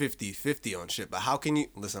 50-50 on shit. But how can you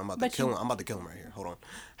listen? I'm about to kill him right here. Hold on.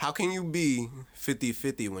 How can you be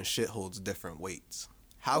 50-50 when shit holds different weights?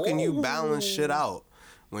 How can you balance shit out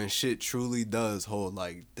when shit truly does hold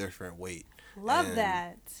like different weight? Love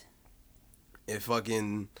that.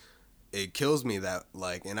 It kills me that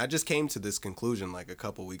like, and I just came to this conclusion like a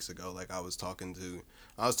couple weeks ago. Like, I was talking to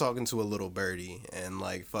a little birdie, and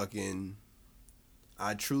like fucking,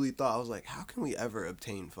 I truly thought, I was like, how can we ever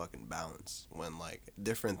obtain fucking balance when like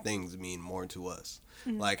different things mean more to us?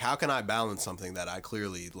 Mm-hmm. Like, how can I balance something that I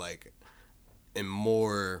clearly like am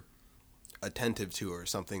more attentive to, or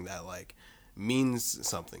something that like means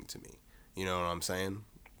something to me? You know what I'm saying?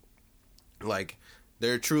 Like,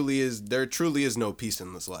 there truly is no peace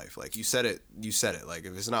in this life. Like, you said it. Like,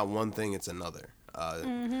 if it's not one thing, it's another.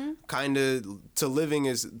 Kind of, to live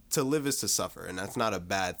is to suffer, and that's not a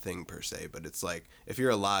bad thing per se, but it's like, if you're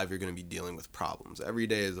alive, you're going to be dealing with problems. Every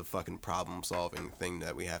day is a fucking problem-solving thing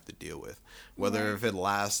that we have to deal with. Whether if it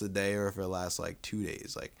lasts a day or if it lasts like 2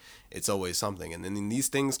 days, like, it's always something. And then these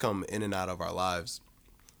things come in and out of our lives,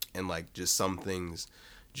 and like, just some things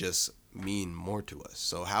just mean more to us.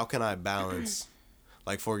 So how can I balance...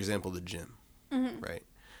 Like, for example, the gym, right?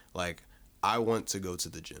 Like, I want to go to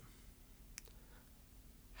the gym.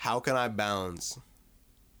 How can I balance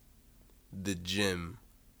the gym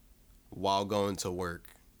while going to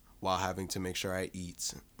work, while having to make sure I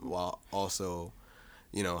eat, while also,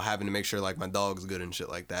 having to make sure, like, my dog's good and shit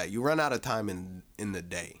like that? You run out of time in the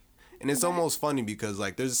day. And it's almost funny because,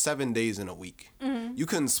 like, there's 7 days in a week. Mm-hmm. You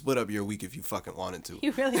couldn't split up your week if you fucking wanted to.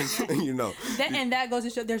 You really can't. And that goes to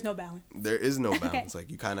show there's no balance. There is no balance. Like,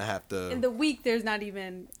 you kind of have to... In the week, there's not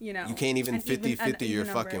even, You can't even 50-50 your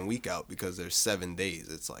fucking week out because there's 7 days.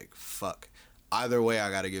 It's like, fuck. Either way, I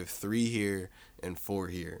got to give 3 here and 4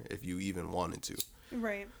 here if you even wanted to.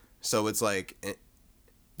 Right. So it's like,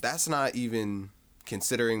 that's not even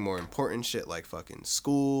considering more important shit like fucking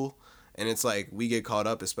school. And it's like, we get caught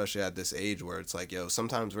up, especially at this age, where it's like, yo,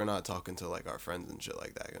 sometimes we're not talking to like our friends and shit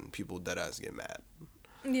like that, and people deadass get mad.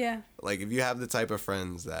 Yeah. Like, if you have the type of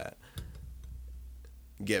friends that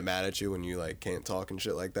get mad at you when you like can't talk and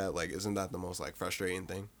shit like that, like, isn't that the most like frustrating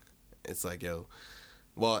thing? It's like, yo,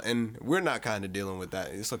 well, and we're not kind of dealing with that.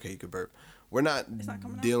 It's okay, you could burp. We're not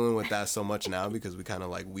dealing with that so much now because we kind of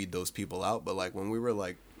like weed those people out. But like, when we were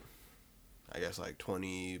like, I guess like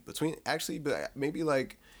 20 between actually, but maybe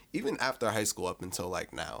like even after high school up until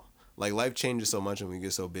like now. Like life changes so much and we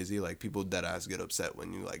get so busy. Like people dead ass get upset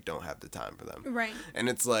when you like don't have the time for them. Right. And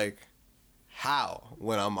it's like, how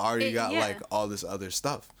when I'm already got yeah. like all this other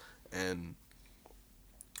stuff, and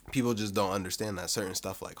people just don't understand that certain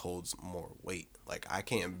stuff like holds more weight. Like I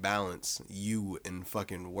can't balance you and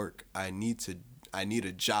fucking work. I need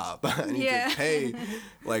a job. I need to pay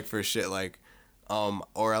like for shit like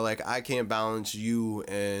or like I can't balance you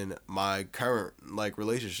and my current like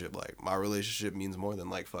relationship. Like my relationship means more than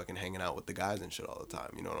like fucking hanging out with the guys and shit all the time.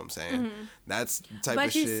 You know what I'm saying? Mm-hmm. That's the type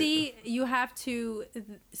of shit. But you see, you have to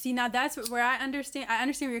see now. That's where I understand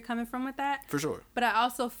where you're coming from with that. For sure. But I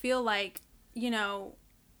also feel like, you know,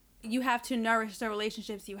 you have to nourish the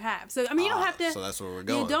relationships you have. So I mean, you don't have to. So that's where we're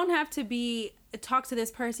going. You don't have to talk to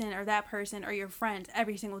this person or that person or your friends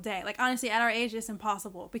every single day. Like honestly, at our age, it's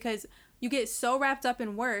impossible because you get so wrapped up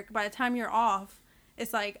in work. By the time you're off,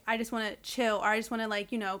 it's like I just want to chill, or I just want to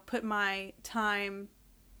like, you know, put my time,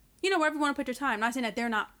 you know, wherever you want to put your time. I'm not saying that they're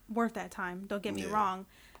not worth that time. Don't get me wrong.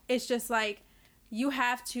 It's just like you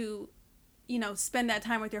have to, you know, spend that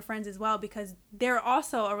time with your friends as well because they're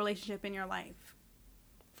also a relationship in your life.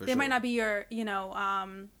 They might not be your, you know,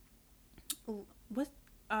 what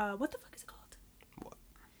the fuck is it called? What?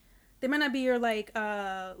 They might not be your like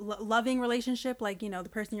loving relationship, like, you know, the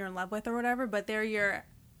person you're in love with or whatever, but they're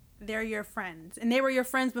your friends, and they were your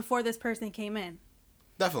friends before this person came in.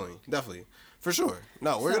 Definitely, for sure.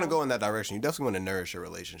 No, we're gonna go in that direction. You definitely want to nourish your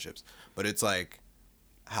relationships, but it's like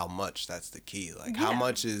how much. That's the key. Like how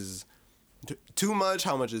much is too much?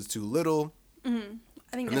 How much is too little? Mm-hmm.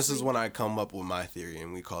 And this is when I come up with my theory,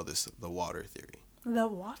 and we call this the water theory. The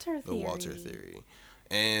water theory. The water theory.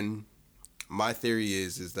 And my theory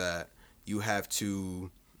is that you have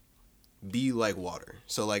to be like water.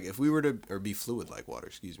 So, like, if we were to... Or be fluid like water,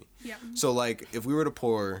 excuse me. Yeah. So, like, if we were to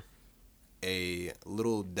pour a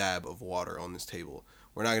little dab of water on this table...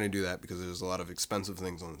 We're not going to do that because there's a lot of expensive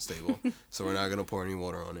things on this table. So, we're not going to pour any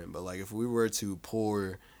water on it. But, like, if we were to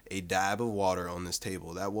pour... a dab of water on this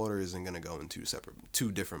table, that water isn't going to go in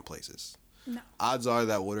two different places. No. Odds are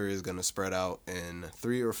that water is going to spread out in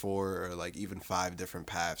 3 or 4 or like even 5 different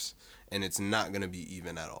paths, and it's not going to be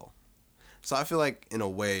even at all. So I feel like in a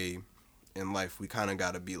way in life we kind of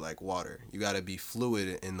got to be like water. You got to be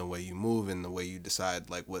fluid in the way you move and the way you decide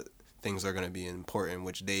like what things are going to be important,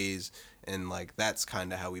 which days, and like that's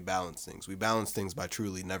kind of how we balance things. We balance things by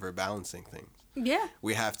truly never balancing things. Yeah.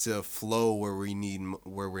 We have to flow where we're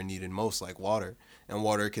needed most, like water. And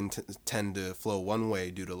water can tend to flow one way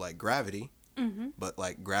due to like gravity. Mm-hmm. But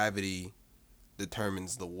like gravity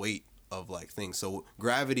determines the weight of like things. So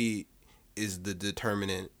gravity is the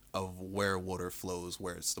determinant of where water flows,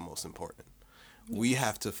 where it's the most important. Yes. We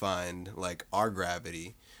have to find like our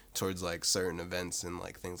gravity towards like certain events and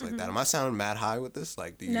like things like that. Am I sounding mad high with this?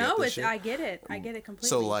 Like, do you get this shit? I get it. I get it completely.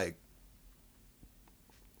 So like,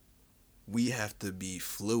 we have to be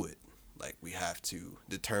fluid. Like, we have to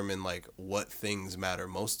determine, like, what things matter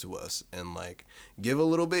most to us and, like, give a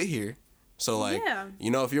little bit here. So, like, you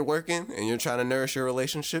know, if you're working and you're trying to nourish your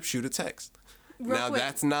relationship, shoot a text. Real quick.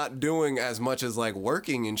 That's not doing as much as, like,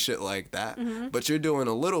 working and shit like that. Mm-hmm. But you're doing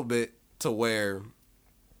a little bit to where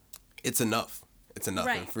it's enough. It's enough.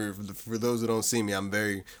 Right. And for those who don't see me, I'm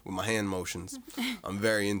very, with my hand motions, I'm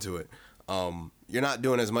very into it. You're not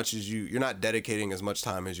doing as much as you're not dedicating as much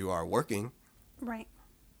time as you are working. Right.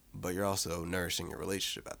 But you're also nourishing your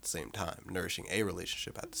relationship at the same time. Nourishing a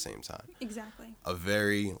relationship at the same time. Exactly. A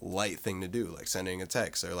very light thing to do, like sending a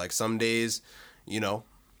text. Or like some days, you know,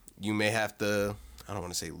 you may have to, I don't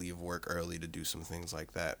want to say leave work early to do some things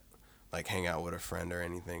like that. Like hang out with a friend or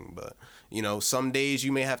anything. But, you know, some days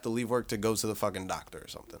you may have to leave work to go to the fucking doctor or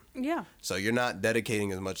something. Yeah. So you're not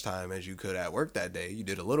dedicating as much time as you could at work that day. You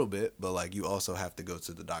did a little bit, but like you also have to go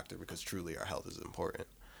to the doctor because truly our health is important.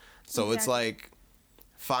 So It's like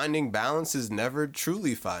finding balance is never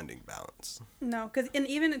truly finding balance. No, because and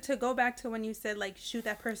even to go back to when you said like shoot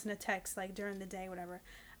that person a text like during the day, whatever.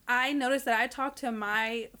 I noticed that I talk to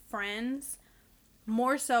my friends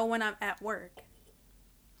more so when I'm at work.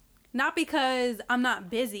 Not because I'm not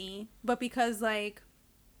busy, but because, like,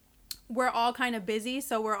 we're all kind of busy.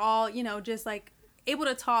 So we're all, you know, just, like, able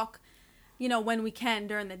to talk, you know, when we can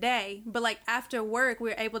during the day. But, like, after work,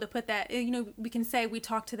 we're able to put that, you know, we can say we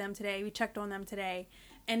talked to them today. We checked on them today.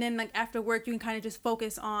 And then, like, after work, you can kind of just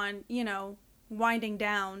focus on, you know, winding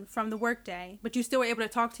down from the work day. But you still were able to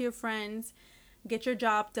talk to your friends, get your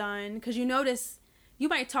job done. Because you notice you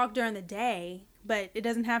might talk during the day, but it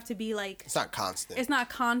doesn't have to be like... It's not constant. It's not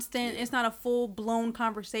constant. Yeah. It's not a full-blown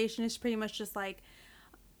conversation. It's pretty much just like,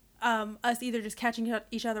 us either just catching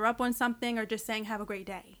each other up on something or just saying have a great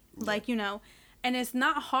day. Yeah. Like, you know, and it's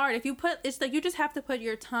not hard. If you put, it's like you just have to put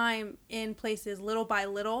your time in places little by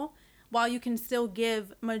little while you can still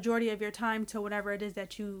give majority of your time to whatever it is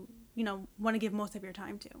that you know, want to give most of your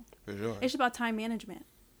time to. For sure. It's about time management.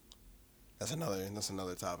 That's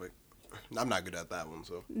another topic. I'm not good at that one,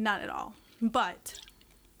 so. Not at all. But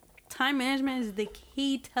time management is the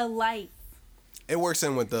key to life. It works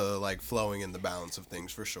in with the, like, flowing and the balance of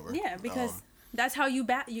things, for sure. Yeah, because that's how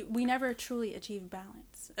we never truly achieve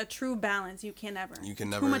balance. A true balance, you can never. You can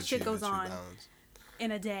never Too much achieve shit goes a true on balance.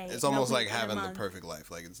 in a day. It's almost in a like week, in a having the month. perfect life.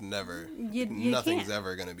 Like, it's never, You nothing's can't.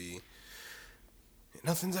 ever going to be,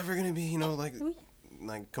 you know, like,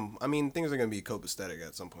 I mean, things are going to be copacetic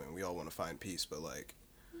at some point. We all want to find peace, but, like,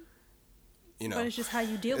 you know. But it's just how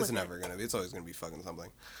you deal with It's it. never going to be. It's always going to be fucking something.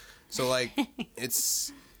 So, like,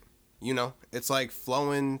 it's, you know, it's like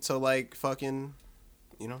flowing to, like, fucking,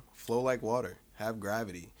 you know, flow like water. Have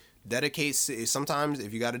gravity. Dedicate, sometimes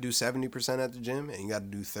if you got to do 70% at the gym and you got to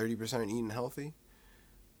do 30% eating healthy,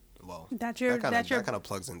 well, that kind of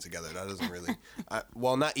plugs in together. That doesn't really,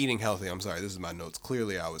 well, not eating healthy. I'm sorry. This is my notes.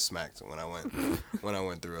 Clearly, I was smacked when I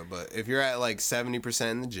went through it. But if you're at like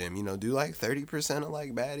 70% in the gym, you know, do like 30% of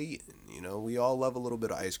like bad eating. You know, we all love a little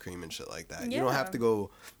bit of ice cream and shit like that. Yeah. You don't have to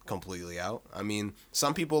go completely out. I mean,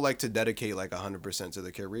 some people like to dedicate like 100% to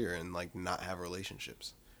their career and like not have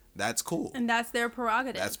relationships. That's cool. And that's their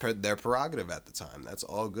prerogative. That's their prerogative at the time. That's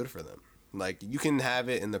all good for them. Like, you can have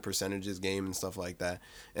it in the percentages game and stuff like that.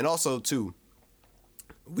 And also, too,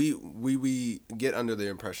 we get under the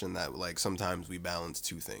impression that, like, sometimes we balance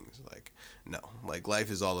two things. Like, no. Like, life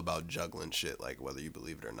is all about juggling shit, like, whether you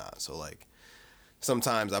believe it or not. So, like,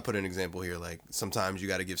 sometimes, I put an example here, like, sometimes you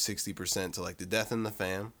got to give 60% to, like, the death in the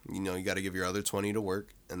fam. You know, you got to give your other 20 to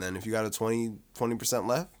work. And then if you got a 20%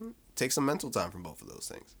 left, take some mental time from both of those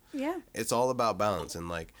things. Yeah. It's all about balance, and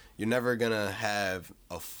like, you're never gonna have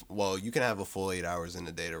you can have a full 8 hours in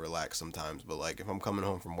a day to relax sometimes, but like, if I'm coming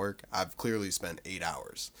home from work, I've clearly spent 8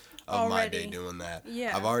 hours of my day doing that.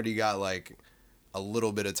 Yeah. I've already got like a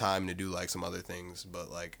little bit of time to do like some other things,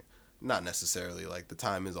 but like, not necessarily. Like, the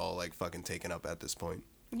time is all like fucking taken up at this point.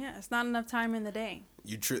 Yeah, it's not enough time in the day.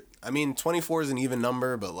 I mean, 24 is an even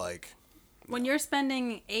number, but like, When you're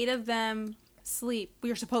spending 8 of them sleep,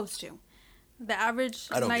 you're supposed to. The average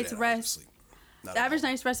night's rest. The average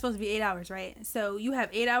night's rest is supposed to be 8 hours, right? So you have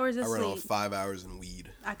 8 hours of sleep. I run off 5 hours in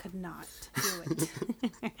weed. I could not do it.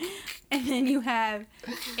 And then you have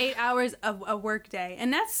 8 hours of a work day.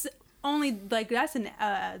 And that's only, like, that's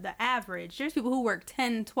the average. There's people who work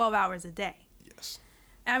 10, 12 hours a day. Yes.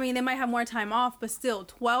 I mean, they might have more time off, but still,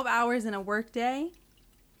 12 hours in a work day.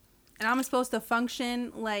 And I'm supposed to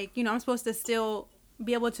function, like, you know, I'm supposed to still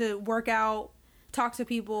be able to work out, talk to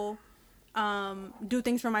people, do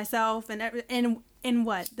things for myself, and in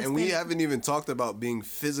what? And we haven't even talked about being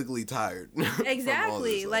physically tired.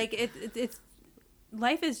 Exactly. Like, it's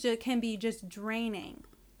life is just can be just draining.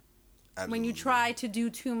 Absolutely. When you try to do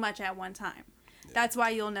too much at one time. Yeah. That's why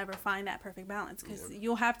you'll never find that perfect balance, because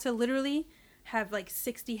you'll have to literally have like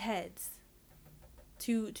 60 heads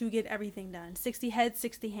to get everything done. 60 heads,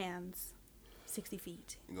 60 hands, 60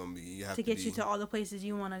 feet. You have to get you to all the places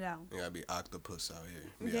you want to go. You gotta be octopus out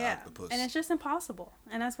here. Yeah, octopus. And it's just impossible.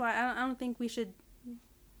 And that's why I don't think we should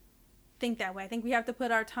think that way. I think we have to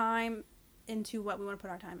put our time into what we want to put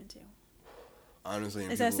our time into. Honestly,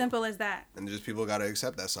 it's as simple as that. And just people gotta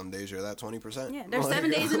accept that some days you're that 20%. Yeah, there's 7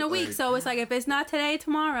 days in a week, so it's like, if it's not today,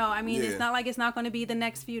 tomorrow. I mean, it's not like it's not going to be the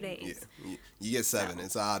next few days. Yeah, you get 7.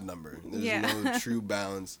 It's an odd number. There's no true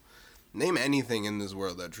balance. Name anything in this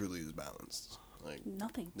world that truly is balanced. Like,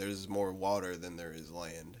 nothing. There's more water than there is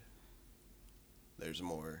land. There's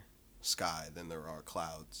more sky than there are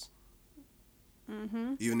clouds.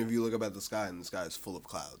 Mm-hmm. Even if you look up at the sky and the sky is full of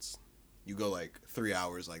clouds, you go like 3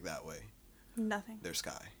 hours like that way. Nothing. There's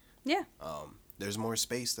sky. Yeah. There's more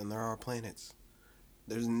space than there are planets.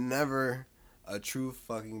 There's never a true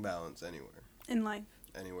fucking balance anywhere. In life.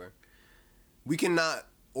 Anywhere. We cannot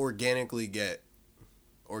organically get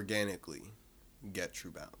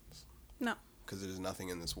true balance. No. Because there's nothing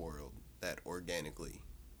in this world that organically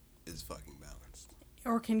is fucking balanced.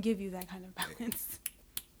 Or can give you that kind of balance.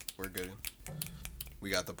 We're good. We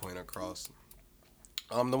got the point across.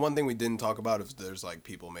 The one thing we didn't talk about is there's like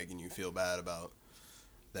people making you feel bad about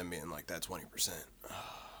them being like that 20%.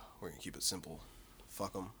 We're gonna keep it simple.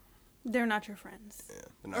 Fuck them. They're not your friends. Yeah,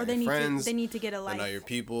 they're not your friends. They need to get a life. They're not your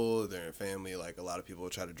people. They're your family. Like, a lot of people will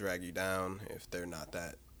try to drag you down if they're not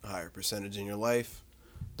that higher percentage in your life.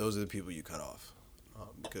 Those are the people you cut off.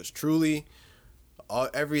 Because truly,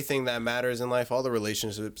 everything that matters in life, all the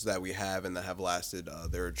relationships that we have and that have lasted,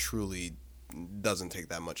 they're truly doesn't take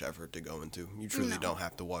that much effort to go into. You truly don't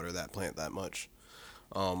have to water that plant that much.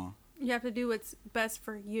 You have to do what's best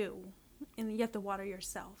for you, and you have to water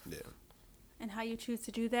yourself. Yeah. And how you choose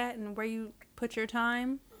to do that and where you put your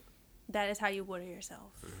time, that is how you water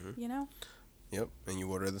yourself. You know? Yep. And you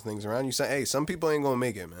water the things around you. Say, hey, some people ain't gonna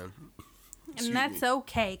make it, man. And that's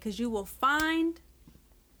okay, because you will find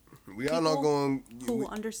we are not going who will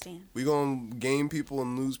understand. We gonna gain people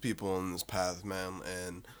and lose people on this path, man.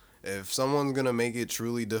 And if someone's gonna make it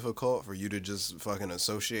truly difficult for you to just fucking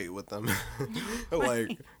associate with them,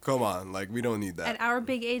 like, come on, like, we don't need that. At our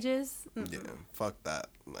big ages, yeah, fuck that.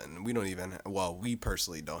 And we don't even, well, we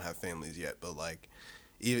personally don't have families yet, but like,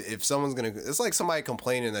 if someone's gonna, it's like somebody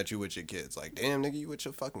complaining that you with your kids, like, damn nigga, you with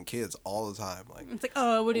your fucking kids all the time, like, it's like,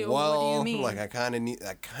 oh, what do you mean? Like, I kind of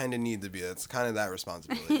need to be. It's kind of that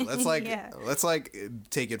responsibility. Let's like, let's like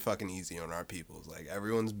take it fucking easy on our peoples. Like,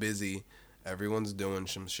 everyone's busy, everyone's doing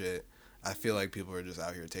some shit. I feel like people are just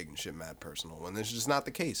out here taking shit mad personal when it's just not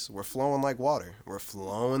the case. We're flowing like water. We're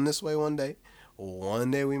flowing this way one day.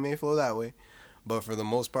 One day we may flow that way, but for the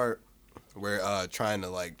most part, we're trying to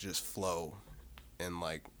like just flow. And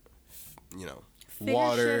like, you know,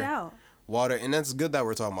 figure shit out. Water, and that's good that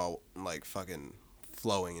we're talking about like fucking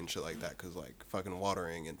flowing and shit like that, because like fucking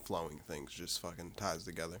watering and flowing things just fucking ties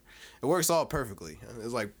together. It works all perfectly.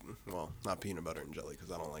 It's like, well, not peanut butter and jelly,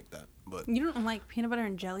 because I don't like that. But you don't like peanut butter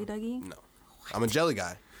and jelly, Dougie? No, I'm a jelly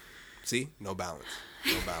guy. See, no balance.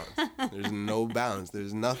 No balance. There's no balance.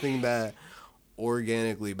 There's nothing that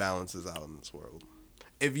organically balances out in this world.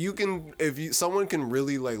 Someone can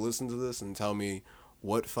really like listen to this and tell me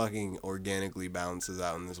what fucking organically balances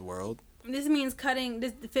out in this world. This means cutting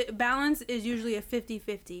this balance is usually a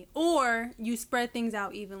 50-50, or you spread things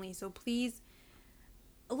out evenly. So please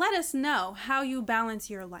let us know how you balance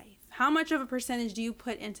your life. How much of a percentage do you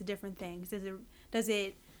put into different things? Does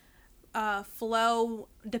it flow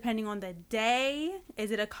depending on the day?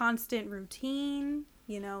 Is it a constant routine?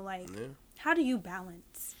 You know, like, how do you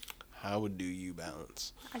balance? How do you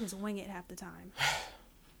balance? I just wing it half the time.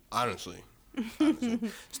 Honestly.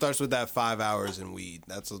 Starts with that 5 hours in weed.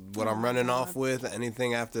 That's what I'm running off with.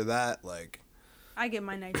 Anything after that, like, I get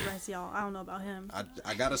my night's rest, y'all. I don't know about him.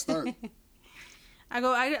 I gotta start.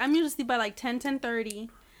 I'm usually sleep by like 10:30,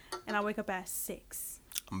 and I wake up at 6.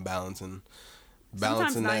 I'm balancing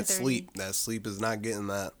that sleep. That sleep is not getting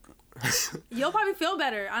that. You'll probably feel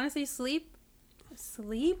better. Honestly, sleep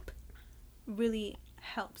really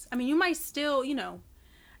helps. I mean, you might still, you know,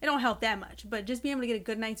 it don't help that much, but just being able to get a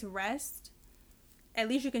good night's rest, at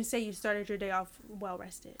least you can say you started your day off well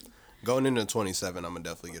rested. Going into 27, I'm gonna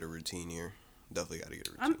definitely get a routine here. Definitely gotta get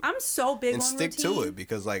a routine. I'm so big and on stick routine. to it,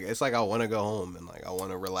 because like it's like I want to go home and like I want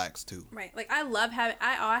to relax too. Right, like I love having.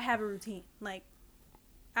 I have a routine. Like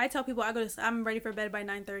I tell people, I'm ready for bed by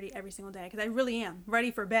 9:30 every single day, because I really am ready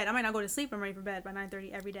for bed. I might not go to sleep. I'm ready for bed by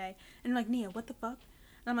 9:30 every day. And they're like, Nia, what the fuck?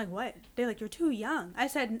 And I'm like, what? They're like, you're too young. I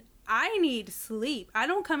said, I need sleep. I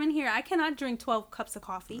don't come in here. I cannot drink 12 cups of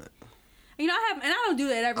coffee. Right. You know, I don't do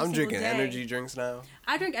that every single day. I'm drinking energy drinks now.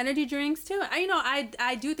 I drink energy drinks too.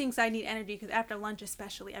 I do things I need energy, because after lunch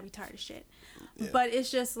especially, I be tired of shit. Yeah. But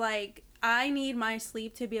it's just like, I need my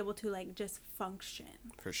sleep to be able to like just function.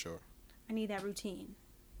 For sure. I need that routine.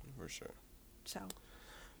 For sure.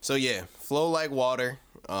 So yeah, flow like water.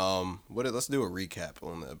 Let's do a recap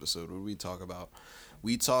on the episode. What did we talk about?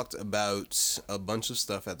 We talked about a bunch of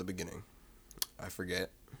stuff at the beginning. I forget.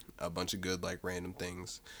 A bunch of good, like, random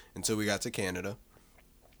things. Until we got to Canada.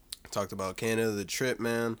 Talked about Canada, the trip,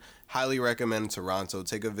 man. Highly recommend Toronto.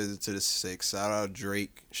 Take a visit to the Six. Shout out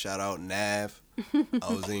Drake. Shout out Nav.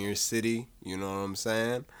 I was in your city. You know what I'm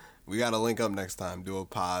saying? We got to link up next time. Do a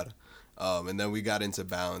pod. And then we got into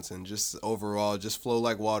balance. And just overall, just flow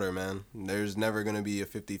like water, man. There's never going to be a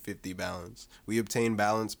 50-50 balance. We obtain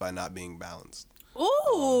balance by not being balanced.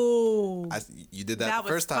 Ooh. You did that the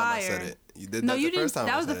first time I said it. You did that the first time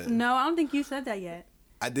I said it. No, I don't think you said that yet.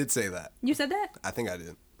 I did say that. You said that? I think I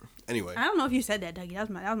did. Anyway. I don't know if you said that, Dougie. That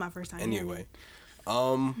was my first time. Anyway.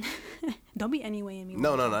 Don't be anyway me.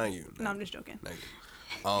 No, not you. No, I'm just joking.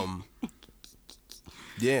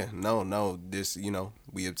 Yeah, no. This,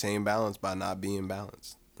 we obtain balance by not being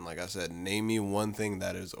balanced. And like I said, name me one thing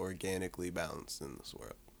that is organically balanced in this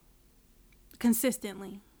world.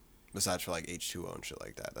 Consistently. Besides for like H2O and shit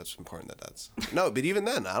like that. That's important that's... No, but even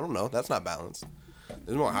then, I don't know. That's not balanced.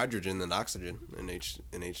 There's more hydrogen than oxygen in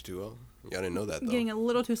H2O. Y'all didn't know that, though. Getting a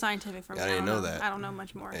little too scientific for me. I didn't know that. I don't know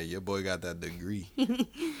much more. Hey, your boy got that degree.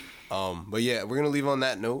 But yeah, we're going to leave on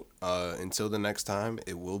that note. Until the next time,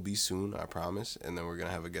 it will be soon, I promise. And then we're going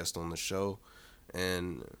to have a guest on the show.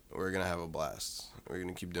 and we're gonna have a blast. We're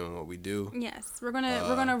gonna keep doing what we do. Yes, we're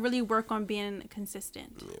gonna really work on being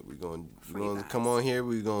consistent. Yeah, we're gonna come on here.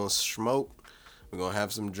 We're gonna smoke. We're gonna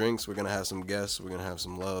have some drinks. We're gonna have some guests. We're gonna have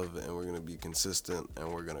some love, and we're gonna be consistent,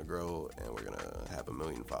 and we're gonna grow, and we're gonna have 1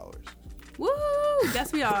 million followers. Woo!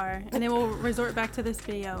 Yes, we are, and then we'll resort back to this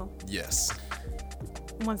video. Yes.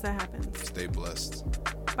 Once that happens. Stay blessed.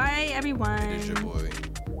 Bye, everyone. It is your boy.